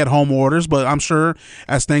stay-at-home orders, but I'm sure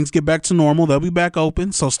as things get back to normal, they'll be back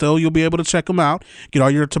open, so still you'll be able to check them out, get all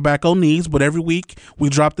your tobacco needs. But every week we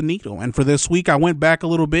drop the needle, and for this week I went back a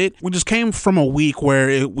little bit. We just came from a week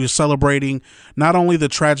where we're celebrating not only the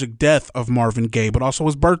tragic death of Marvin Gaye, but also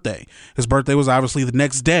his birthday. His birthday was obviously the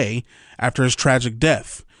next day after his tragic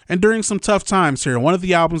death. And during some tough times here, one of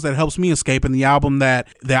the albums that helps me escape, and the album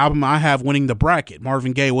I have winning the bracket,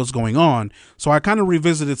 Marvin Gaye, What's Going On. So I kind of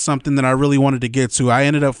revisited something that I really wanted to get to. I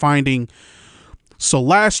ended up finding, so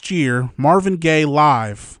last year, Marvin Gaye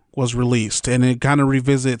Live was released, and it kind of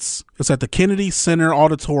revisits, it's at the Kennedy Center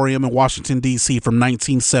Auditorium in Washington, D.C. from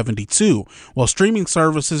 1972. Well, streaming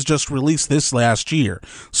services just released this last year,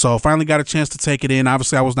 so finally got a chance to take it in.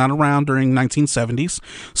 Obviously, I was not around during 1970s,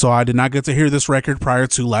 so I did not get to hear this record prior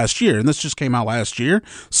to last year, and this just came out last year.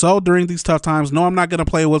 So during these tough times, no, I'm not going to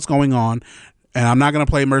play What's Going On, and I'm not going to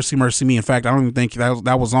play Mercy, Mercy Me. In fact, I don't even think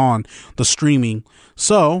that was on the streaming.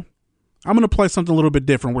 So I'm going to play something a little bit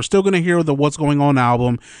different. We're still going to hear the What's Going On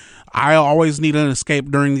album. I always need an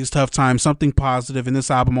escape during these tough times, something positive, and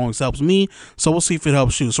this album always helps me, so we'll see if it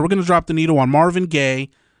helps you. So we're going to drop the needle on Marvin Gaye,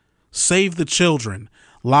 Save the Children,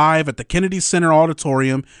 live at the Kennedy Center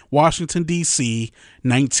Auditorium, Washington, D.C.,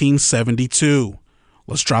 1972.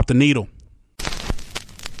 Let's drop the needle.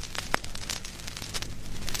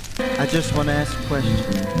 I just want to ask a question.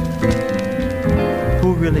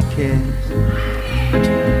 Who really cares?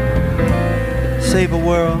 Save a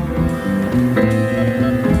world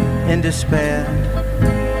in despair.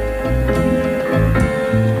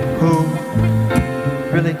 Who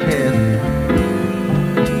really cares?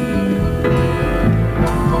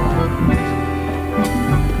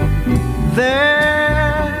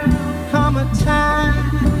 There'll come a time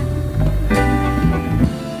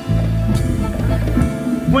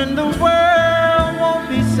when the world won't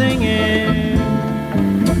be singing,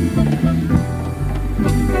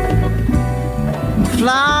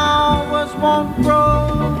 flowers won't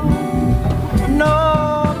grow,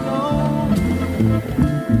 no, no,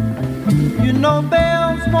 you know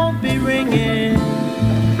bells won't be ringing.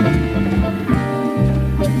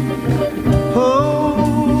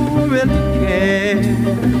 Who really cares?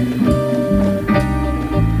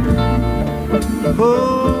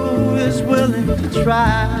 Who is willing to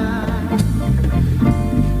try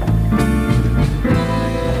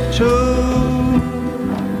to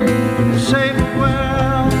save a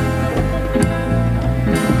world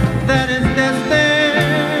that is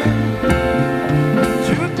destined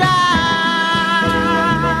to die?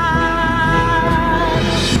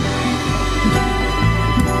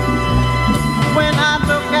 When I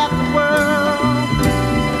look at the world,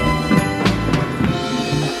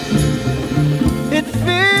 it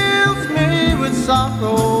fills me with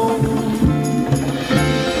sorrow.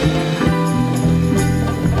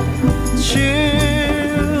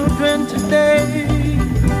 Children today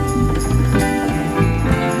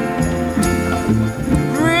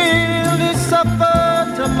really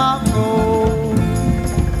suffer tomorrow.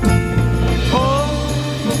 Oh,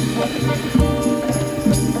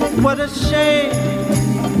 what a shame.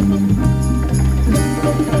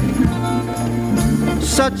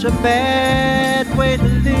 Such a bad way to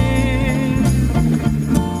live.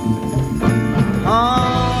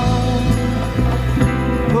 Oh,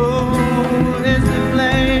 who is to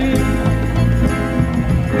blame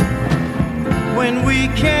when we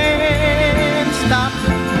can't stop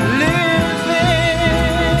living?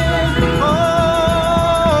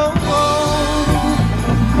 Oh, oh,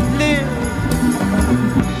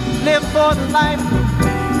 live for the life.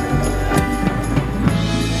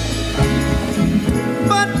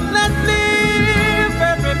 But let's live,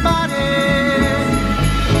 everybody.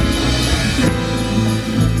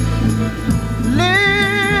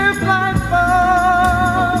 Live life for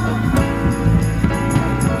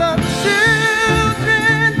the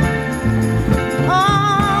children.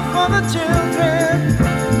 Oh, for the children.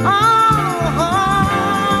 Oh, oh,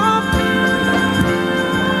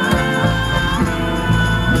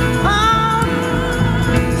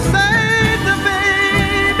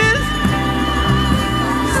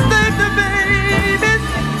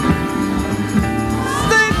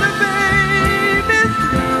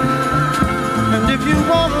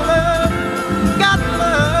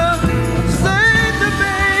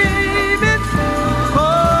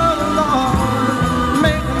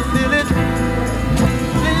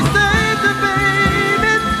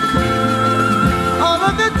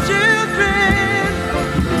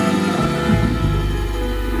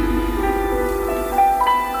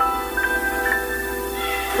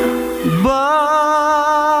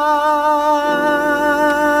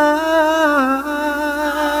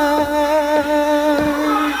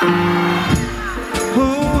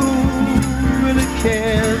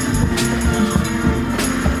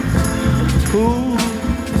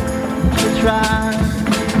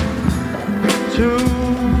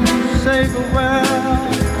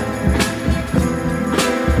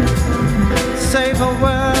 save a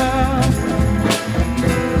world,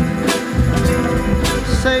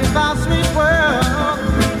 save our sweet world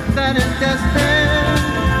that is destined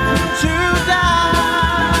to die.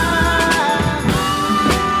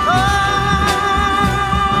 Oh,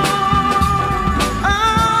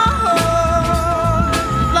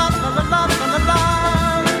 la, la, la, la, la, la.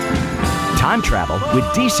 Time Travel with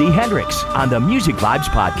DC Hendrix on the Music Vibes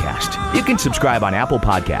Podcast. You can subscribe on Apple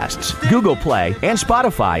Podcasts, Google Play, and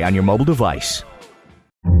Spotify on your mobile device.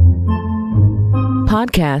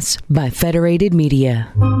 Podcasts by Federated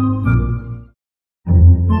Media.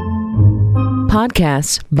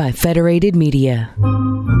 Podcasts by Federated Media.